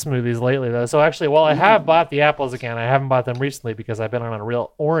oranges in the smoothies lately though. So actually, while I have bought the apples again, I haven't bought them recently because I've been on a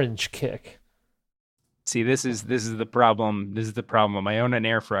real orange kick. See, this is the problem. This is the problem. I own an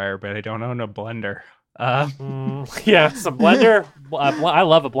air fryer, but I don't own a blender. Yeah, some blender. I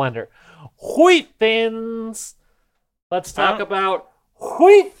love a blender. Wheat thins. Let's talk about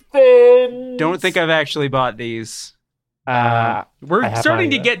wheat thins. Don't think I've actually bought these. I We're have starting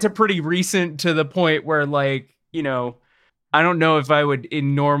not to either. get to pretty recent to the point where, like, you know, I don't know if I would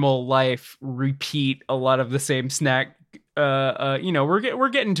in normal life repeat a lot of the same snack. You know, we're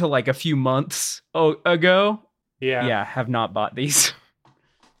getting to like a few months ago. Yeah, have not bought these.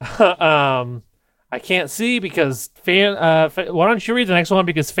 I can't see because why don't you read the next one,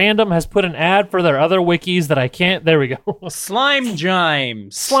 because Fandom has put an ad for their other wikis that I can't. There we go. Slime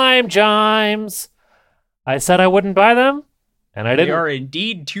Jimes. Slime Jimes. I said I wouldn't buy them, and I They didn't. are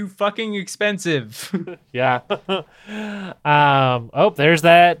indeed too fucking expensive. Yeah. There's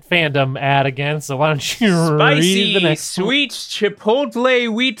that Fandom ad again. So why don't you read the Spicy, next one? sweet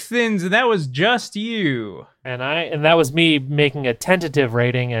chipotle wheat thins, and that was just you. And that was me making a tentative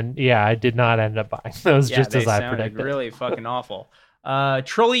rating, and yeah, I did not end up buying those, just they as I sounded predicted. really fucking awful.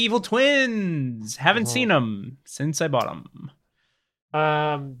 Trolley Evil Twins. Haven't seen them since I bought them.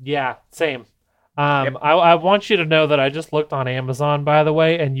 Yeah, same. Yep. I want you to know that I just looked on Amazon, by the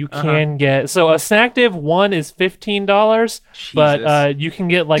way, and you can get, so a Snackdiv 1 is $15, but you can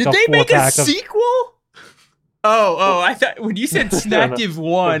get like Did a they make a 4-pack of. sequel? Oh, I thought when you said Snackdiv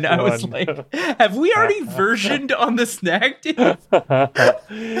 1, I was like, have we already versioned on the Snackdiv?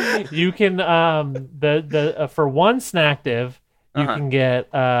 You can for one Snackdiv, you Uh-huh. can get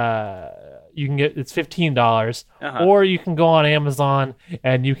it's $15, Uh-huh. or you can go on Amazon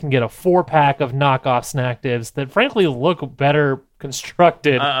and you can get a 4-pack of knockoff Snackdivs that frankly look better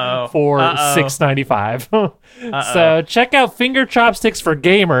constructed for $6.95. So check out Finger Chopsticks for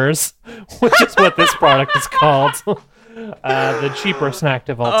Gamers, which is what this product is called. The cheaper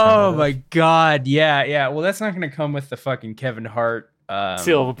Snackdiv alternative. Oh my god, yeah. Well, that's not going to come with the fucking Kevin Hart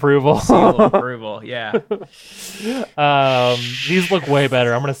Seal of approval. seal of approval. Yeah. These look way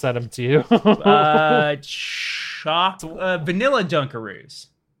better. I'm gonna send them to you. Vanilla Dunkaroos.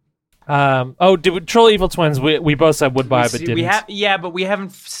 Troll Evil Twins. We both said would buy, but didn't. But we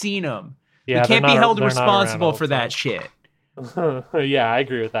haven't seen them. Yeah, we can't be held they're not around responsible all the for time. that shit. Yeah, I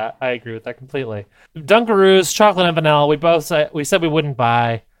agree with that. completely. Dunkaroos, chocolate and vanilla. We said we wouldn't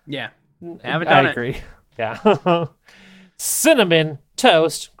buy. Yeah. Haven't done it. agree. Yeah. Cinnamon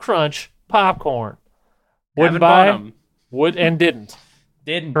Toast Crunch Popcorn. Wouldn't Haven't bought buy. 'em. Would and didn't.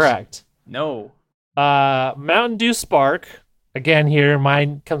 Didn't. Correct. No. Mountain Dew Spark. Again, here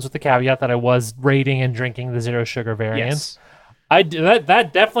mine comes with the caveat that I was rating and drinking the zero sugar variant. Yes. That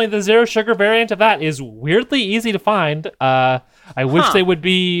definitely, the zero sugar variant of that is weirdly easy to find. I wish they would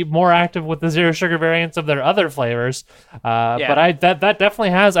be more active with the zero sugar variants of their other flavors. But that definitely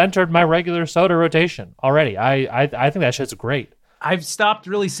has entered my regular soda rotation already. I think that shit's great. I've stopped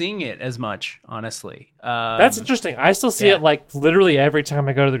really seeing it as much, honestly. That's interesting. I still see it like literally every time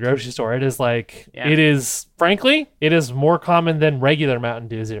I go to the grocery store. It is like it is, frankly, it is more common than regular Mountain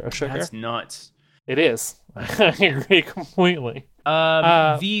Dew zero sugar. That's nuts. It is. I agree completely.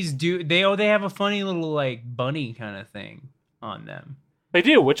 These they have a funny little like bunny kind of thing on them. They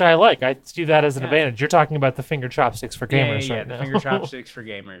do, which I like. I see that as an advantage. You're talking about the finger chopsticks for gamers yeah, right the now. finger chopsticks for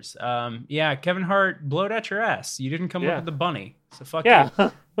gamers. Kevin Hart blowed at your ass. You didn't come up with the bunny, so fuck Yeah.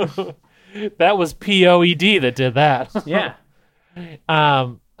 you. That was POED that did that. Yeah.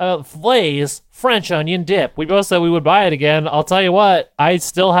 Flay's French onion dip. We both said we would buy it again. I'll tell you what, I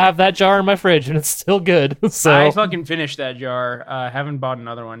still have that jar in my fridge and it's still good. So I fucking finished that jar. Haven't bought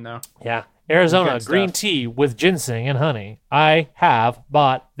another one though. yeah. Arizona Good green stuff. tea with ginseng and honey. I have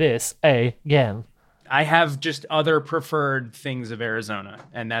bought this again. I have just other preferred things of Arizona,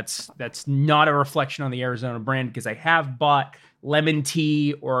 and that's not a reflection on the Arizona brand because I have bought lemon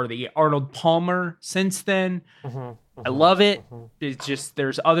tea or the Arnold Palmer since then. I love it. It's just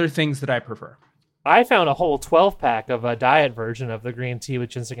there's other things that I prefer. I found a whole 12-pack of a diet version of the green tea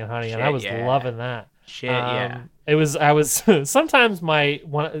with ginseng and honey, and I was loving that. I was sometimes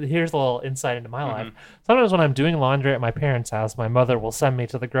here's a little insight into my life. Sometimes when I'm doing laundry at my parents' house, my mother will send me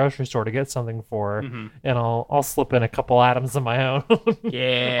to the grocery store to get something for her, and I'll slip in a couple items of my own.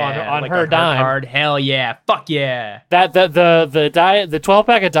 on like her a dime. card. Hell yeah, fuck yeah. That the diet, the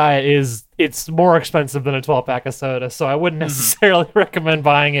 12-pack of diet it's more expensive than a 12-pack of soda, so I wouldn't necessarily recommend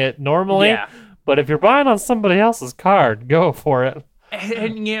buying it normally. Yeah. But if you're buying on somebody else's card, go for it.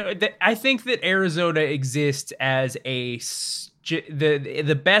 And you know, I think that Arizona exists as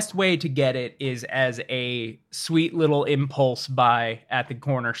the best way to get it is as a sweet little impulse buy at the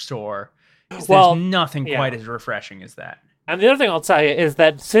corner store. 'Cause there's nothing quite as refreshing as that. And the other thing I'll tell you is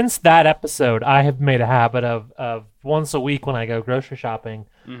that since that episode, I have made a habit of once a week when I go grocery shopping,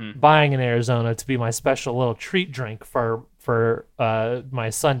 buying an Arizona to be my special little treat drink for my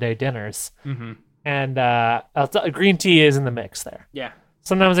Sunday dinners. And green tea is in the mix there. Yeah.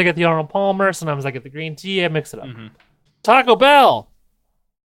 Sometimes I get the Arnold Palmer, sometimes I get the green tea. I mix it up. Taco Bell.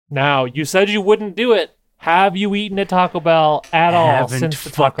 Now, you said you wouldn't do it. Have you eaten at Taco Bell at all since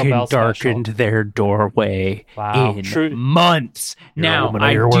the Taco Bell darkened special? their doorway in months. You're a now, woman of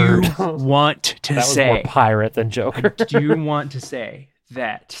I your do word. want to That was more say, pirate than Joker. I do want to say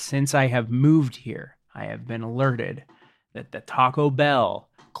that since I have moved here, I have been alerted that the Taco Bell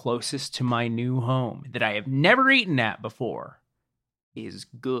closest to my new home that I have never eaten at before is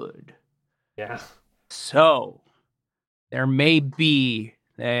good. Yeah. So there may be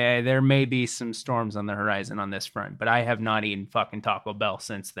some storms on the horizon on this front, but I have not eaten fucking Taco Bell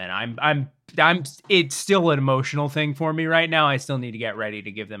since then. I'm it's still an emotional thing for me right now. I still need to get ready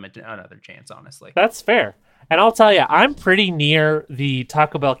to give them another chance, honestly. That's fair. And I'll tell you, I'm pretty near the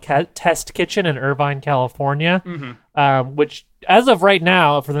Taco Bell test kitchen in Irvine, California, which, as of right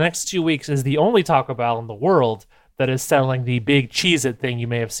now, for the next 2 weeks, is the only Taco Bell in the world that is selling the big Cheez-It thing you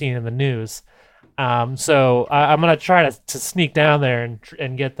may have seen in the news. So I'm going to try to sneak down there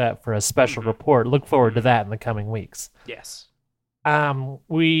and get that for a special report. Look forward to that in the coming weeks. Yes.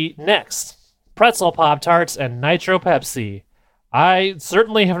 Next, Pretzel Pop-Tarts and Nitro Pepsi. I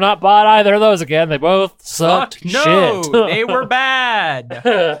certainly have not bought either of those again. They both sucked no, shit. They were bad.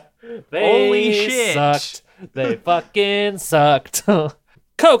 They Holy shit. sucked. They fucking sucked.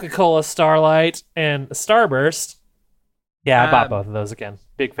 Coca-Cola Starlight and Starburst. Yeah, I bought both of those again.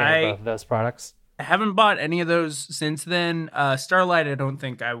 Big fan of both of those products. I haven't bought any of those since then. Starlight, I don't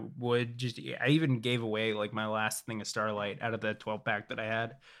think I would. I even gave away like my last thing of Starlight out of the 12-pack that I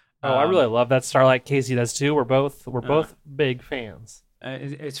had. Oh, I really love that Starlight. Casey does too. We're both big fans.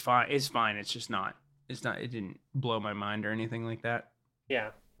 It's fine. It's fine. It's just not. It's not. It didn't blow my mind or anything like that.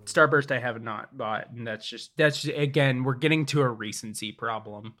 Yeah. Starburst, I have not bought, and that's just again, we're getting to a recency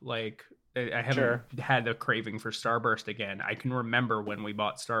problem. Like I haven't had a craving for Starburst again. I can remember when we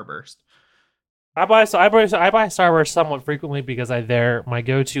bought Starburst. I buy Starburst somewhat frequently because they're my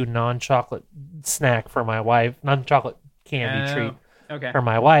go-to non-chocolate snack for my wife, non-chocolate candy treat. Okay. For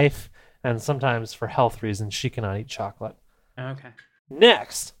my wife, and sometimes for health reasons, she cannot eat chocolate. Okay.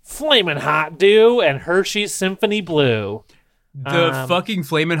 Next, Flamin' Hot Dew and Hershey's Symphony Blue. The fucking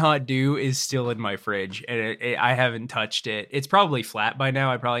Flamin' Hot Dew is still in my fridge, and I haven't touched it. It's probably flat by now.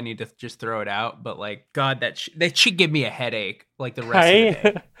 I probably need to just throw it out. But like, God, that should give me a headache. Like the rest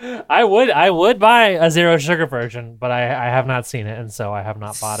of the day. I would buy a zero sugar version, but I have not seen it, and so I have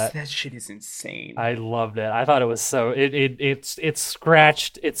not bought it. That shit is insane. I loved it. I thought it was so it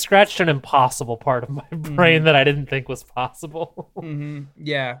scratched an impossible part of my brain that I didn't think was possible.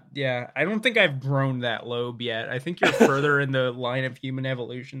 Yeah. I don't think I've grown that lobe yet. I think you're further in the line of human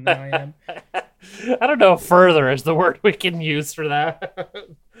evolution than I am. I don't know if further is the word we can use for that.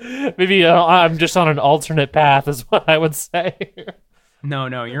 Maybe I'm just on an alternate path is what I would say. No,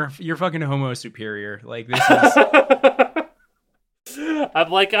 you're fucking homo superior. Like this is I'm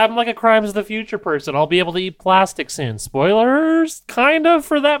like a Crimes of the Future person. I'll be able to eat plastic soon. Spoilers, kind of,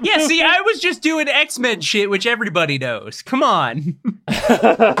 for that movie. Yeah, see, I was just doing X-Men shit, which everybody knows. Come on.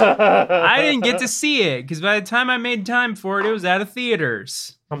 I didn't get to see it, because by the time I made time for it, it was out of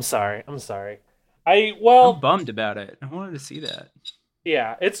theaters. I'm sorry. I'm bummed about it. I wanted to see that.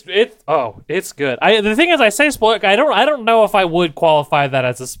 Yeah, it's good. The thing is, I say spoiler. I don't know if I would qualify that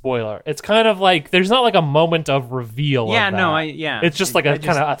as a spoiler. It's kind of like there's not like a moment of reveal. Yeah, of that. no, It's just like kind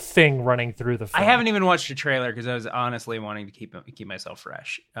of a thing running through the film. I haven't even watched the trailer because I was honestly wanting to keep myself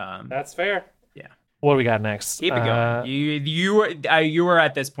fresh. That's fair. Yeah. What do we got next? Keep it going. You were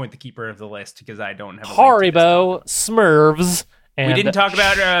at this point the keeper of the list because I don't have a Haribo, Smurfs, and we didn't talk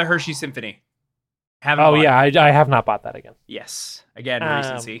about Hershey Symphony. Yeah, I have not bought that again. Yes, again,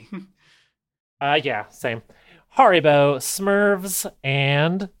 recency. Yeah, same. Haribo, Smurfs,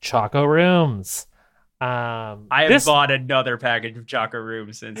 and Choco Rooms. I have bought another package of Choco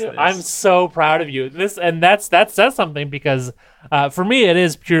Rooms since this. I'm so proud of you. That says something because for me it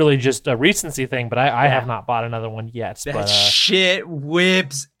is purely just a recency thing, but I have not bought another one yet. That shit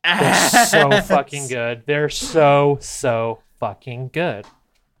whips ass. They're so fucking good. They're so fucking good.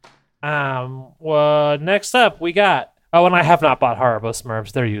 Well, next up we got. Oh, and I have not bought Haribo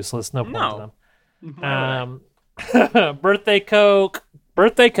Smurfs. They're useless. No point to them. Birthday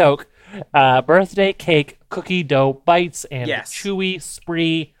cake cookie dough bites and chewy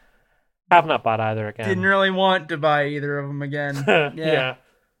spree. Have not bought either again. Didn't really want to buy either of them again. Yeah.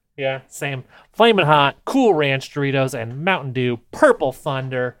 Yeah, same. Flamin' Hot, Cool Ranch Doritos, and Mountain Dew Purple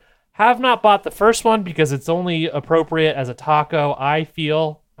Thunder. Have not bought the first one because it's only appropriate as a taco, I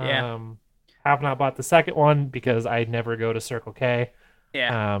feel. Yeah. Have not bought the second one because I never go to Circle K.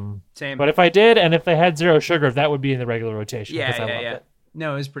 Yeah. Same. But if I did, and if they had zero sugar, that would be in the regular rotation. Yeah, I loved yeah. it.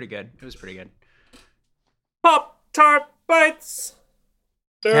 No, it was pretty good. It was pretty good. Pop-Tart Bites!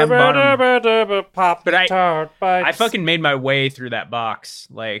 Haven't bought 'em. Pop-Tart Bites. I fucking made my way through that box.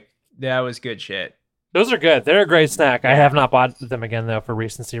 Like, that was good shit. Those are good. They're a great snack. I have not bought them again, though, for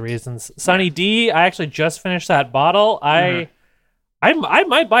recency reasons. Sunny D, I actually just finished that bottle. I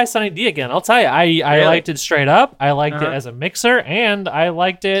might buy Sunny D again. I'll tell you, I liked it straight up. I liked it as a mixer, and I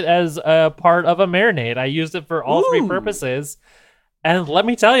liked it as a part of a marinade. I used it for all three purposes. And let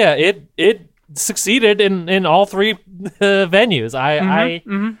me tell you, it succeeded in all three venues.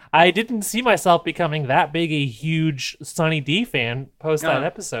 I didn't see myself becoming that big a huge Sunny D fan post that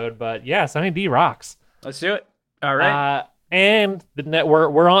episode, but yeah, Sunny D rocks. Let's do it. All right. And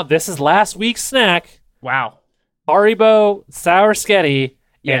we're on. This is last week's snack. Wow. Haribo Sour Sketty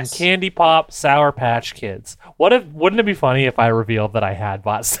Yes. and Candy Pop Sour Patch Kids. Wouldn't it be funny if I revealed that I had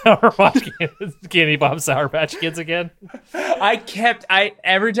bought Candy Pop Sour Patch Kids again?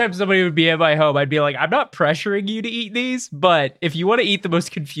 Every time somebody would be at my home, I'd be like, I'm not pressuring you to eat these, but if you want to eat the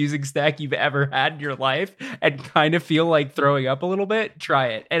most confusing snack you've ever had in your life and kind of feel like throwing up a little bit, try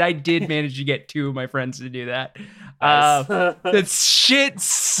it. And I did manage to get two of my friends to do that. Nice. That shit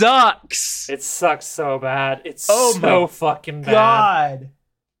sucks. It sucks so bad. It's so fucking bad. God.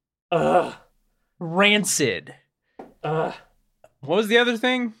 Ugh. Rancid. Ugh. What was the other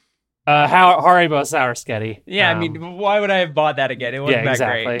thing? Haribo Sour Sketty. Yeah, I mean, why would I have bought that again? It wasn't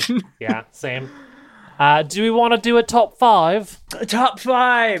that great. Yeah, same. Do we want to do a top 5? Top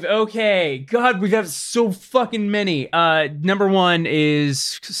 5. Okay. God, we have so fucking many. Number 1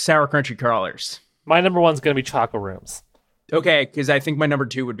 is Sour Crunchy Crawlers. My number 1's going to be Choco Rooms. Okay, because I think my number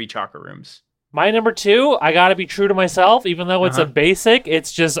 2 would be Choco Rooms. My number 2, I got to be true to myself, even though it's a basic.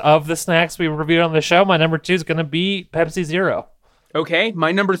 It's just of the snacks we reviewed on the show. My number 2 is going to be Pepsi Zero. Okay.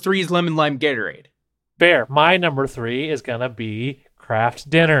 My number 3 is Lemon Lime Gatorade. Fair. My number 3 is going to be Kraft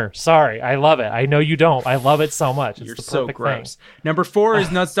Dinner. Sorry. I love it. I know you don't. I love it so much. It's You're the so perfect gross. thing. Number 4 is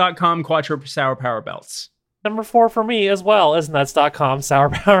Nuts.com Quattro Sour Power Belts. Number 4 for me as well is Nuts.com Sour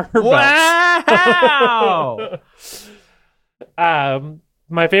Power Belts. Wow!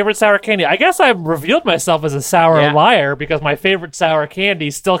 My favorite sour candy. I guess I revealed myself as a sour liar because my favorite sour candy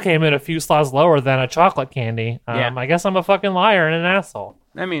still came in a few slots lower than a chocolate candy. I guess I'm a fucking liar and an asshole.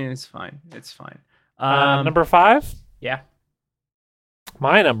 I mean, it's fine. It's fine. Number 5? Yeah.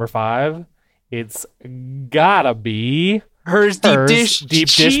 My number 5, it's gotta be Hers deep dish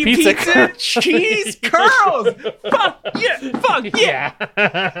pizza cheese curls. Fuck yeah!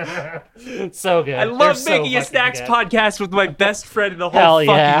 So good. I love making a snacks podcast with my best friend in the whole Hell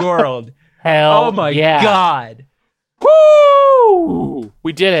fucking world. Hell oh my yeah. God! Woo!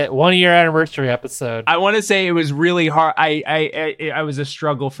 We did it. 1 year anniversary episode. I want to say it was really hard. I was a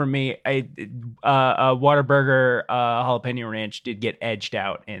struggle for me. Whataburger jalapeno ranch did get edged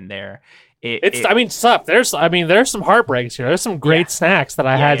out in there. Sup. There's some heartbreaks here. There's some great snacks that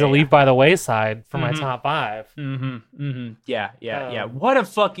I had to leave by the wayside for my top 5. Yeah. What a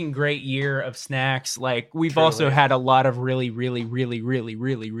fucking great year of snacks. Like, we've also had a lot of really, really, really, really,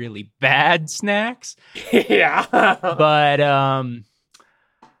 really, really bad snacks. Yeah. But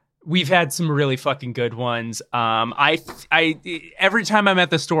we've had some really fucking good ones. I every time I'm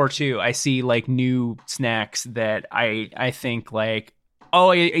at the store too, I see like new snacks that I think like,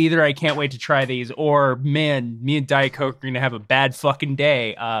 oh, either I can't wait to try these, or man, me and Diet Coke are gonna have a bad fucking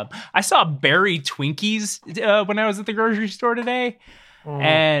day. I saw berry Twinkies when I was at the grocery store today,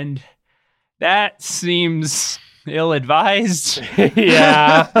 and that seems ill-advised.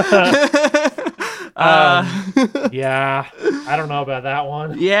 Yeah. Yeah, I don't know about that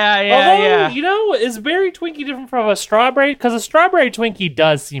one. Yeah. You know, is berry Twinkie different from a strawberry? Because a strawberry Twinkie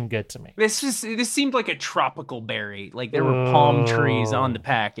does seem good to me. This seemed like a tropical berry. Like there were palm trees on the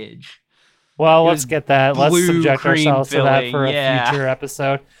package. Well, let's get that. Let's subject ourselves to that for a future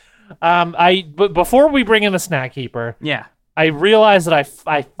episode. But before we bring in the snack keeper, I realized that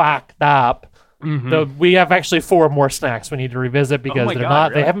I fucked up. We have actually 4 more snacks we need to revisit because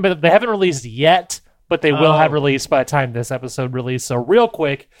they haven't released yet. But they will have released by the time this episode released. So real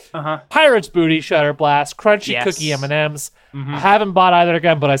quick, Pirates Booty, Shutter Blast, Crunchy Cookie M&Ms. I haven't bought either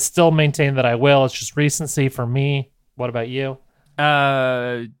again, but I still maintain that I will. It's just recency for me. What about you?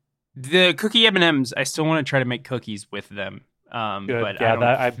 The Cookie M&Ms, I still want to try to make cookies with them. But Yeah, I don't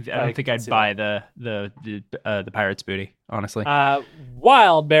I think can I'd see buy the pirate's booty, honestly.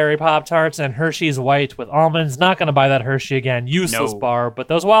 Wild berry Pop-Tarts and Hershey's White with almonds. Not going to buy that Hershey again. Useless No. bar. But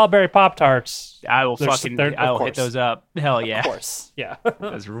those wild berry Pop-Tarts. I will Of I'll course. hit those up. Hell yeah. Of course. Yeah.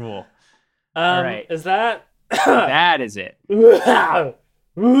 Those rule. All right. Is that... That is it.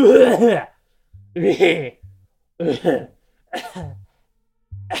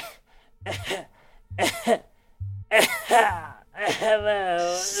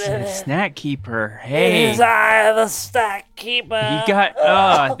 Hello. Snack keeper. Hey. I, the Snack Keeper. You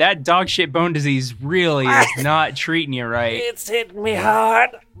got that dog shit bone disease really is not treating you right. It's hitting me hard,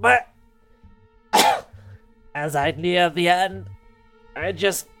 but as I near the end, I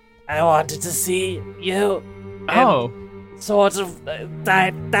wanted to see you. Oh. Sort of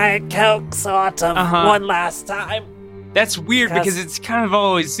Diet Coke, sort of one last time. That's weird because it's kind of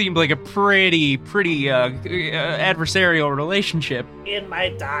always seemed like a pretty adversarial relationship. In my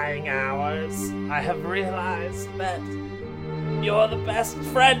dying hours, I have realized that you're the best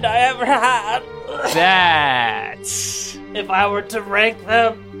friend I ever had. That's... If I were to rank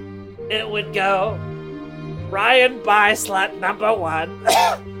them, it would go Ryan Byslut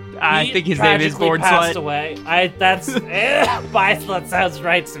 #1. I think his name is Born passed Slut. away. Byslut sounds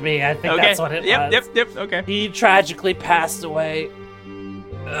right to me. I think that's what it was. Yep, okay. He tragically passed away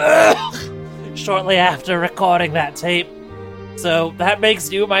shortly after recording that tape. So that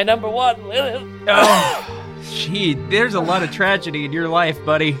makes you my #1, Lilith. Oh, gee, there's a lot of tragedy in your life,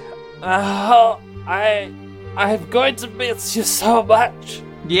 buddy. I'm going to miss you so much.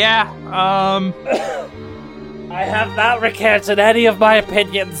 Yeah, I have not recanted any of my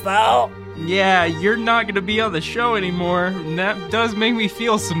opinions, though. yeah, you're not gonna be on the show anymore, and that does make me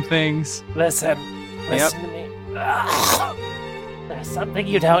feel some things. Listen to me. There's something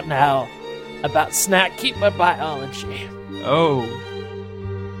you don't know about Snack Keeper biology. Oh.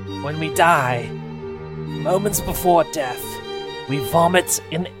 When we die, moments before death, we vomit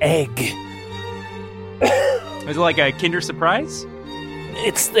an egg. Is it like a Kinder Surprise?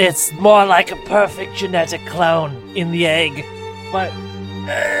 It's more like a perfect genetic clone in the egg, but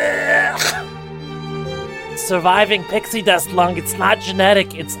surviving pixie dust lung, it's not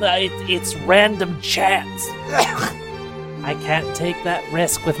genetic, it's random chance. I can't take that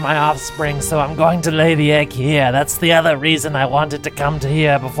risk with my offspring, so I'm going to lay the egg here. That's the other reason I wanted to come to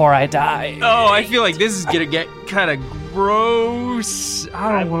here before I die. Oh, I feel like this is gonna get kind of gross.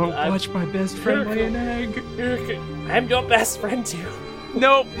 I don't want to watch my best friend lay an egg. I'm your best friend too.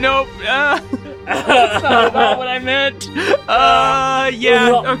 Nope. That's not at all what I meant.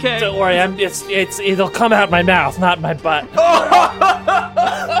 Yeah, okay. Don't worry, it'll come out my mouth, not my butt.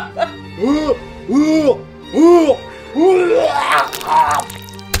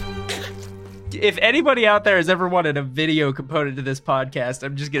 If anybody out there has ever wanted a video component to this podcast,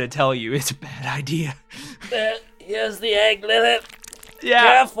 I'm just gonna tell you it's a bad idea. Here's the egg, Lilith. Yeah,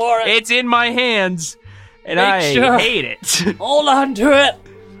 Care for it. it's in my hands, and I hate it. Hold on to it.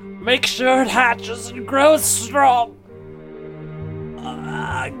 Make sure it hatches and grows strong.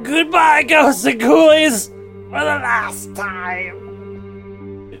 Goodbye, ghosts and ghoulies, for the last time.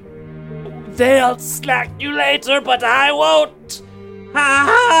 They'll snack you later, but I won't.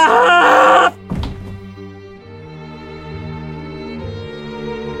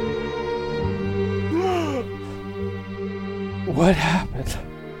 What happened?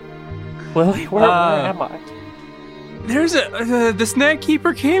 Lily, where am I? There's the snack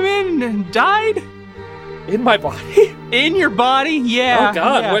keeper came in and died In my body? in your body. Yeah. Oh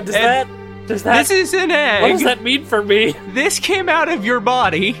God! yeah. What does And that? This is an egg. What does that mean for me? This came out of your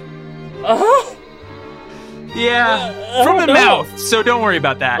body. Oh. Yeah, from the no. mouth. So don't worry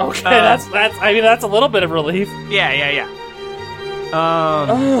about that. Okay, that's. I mean, that's a little bit of relief. Yeah.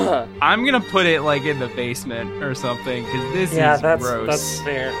 I'm gonna put it like in the basement or something because this is gross. That's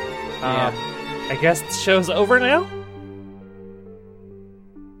fair. Yeah. I guess the show's over now.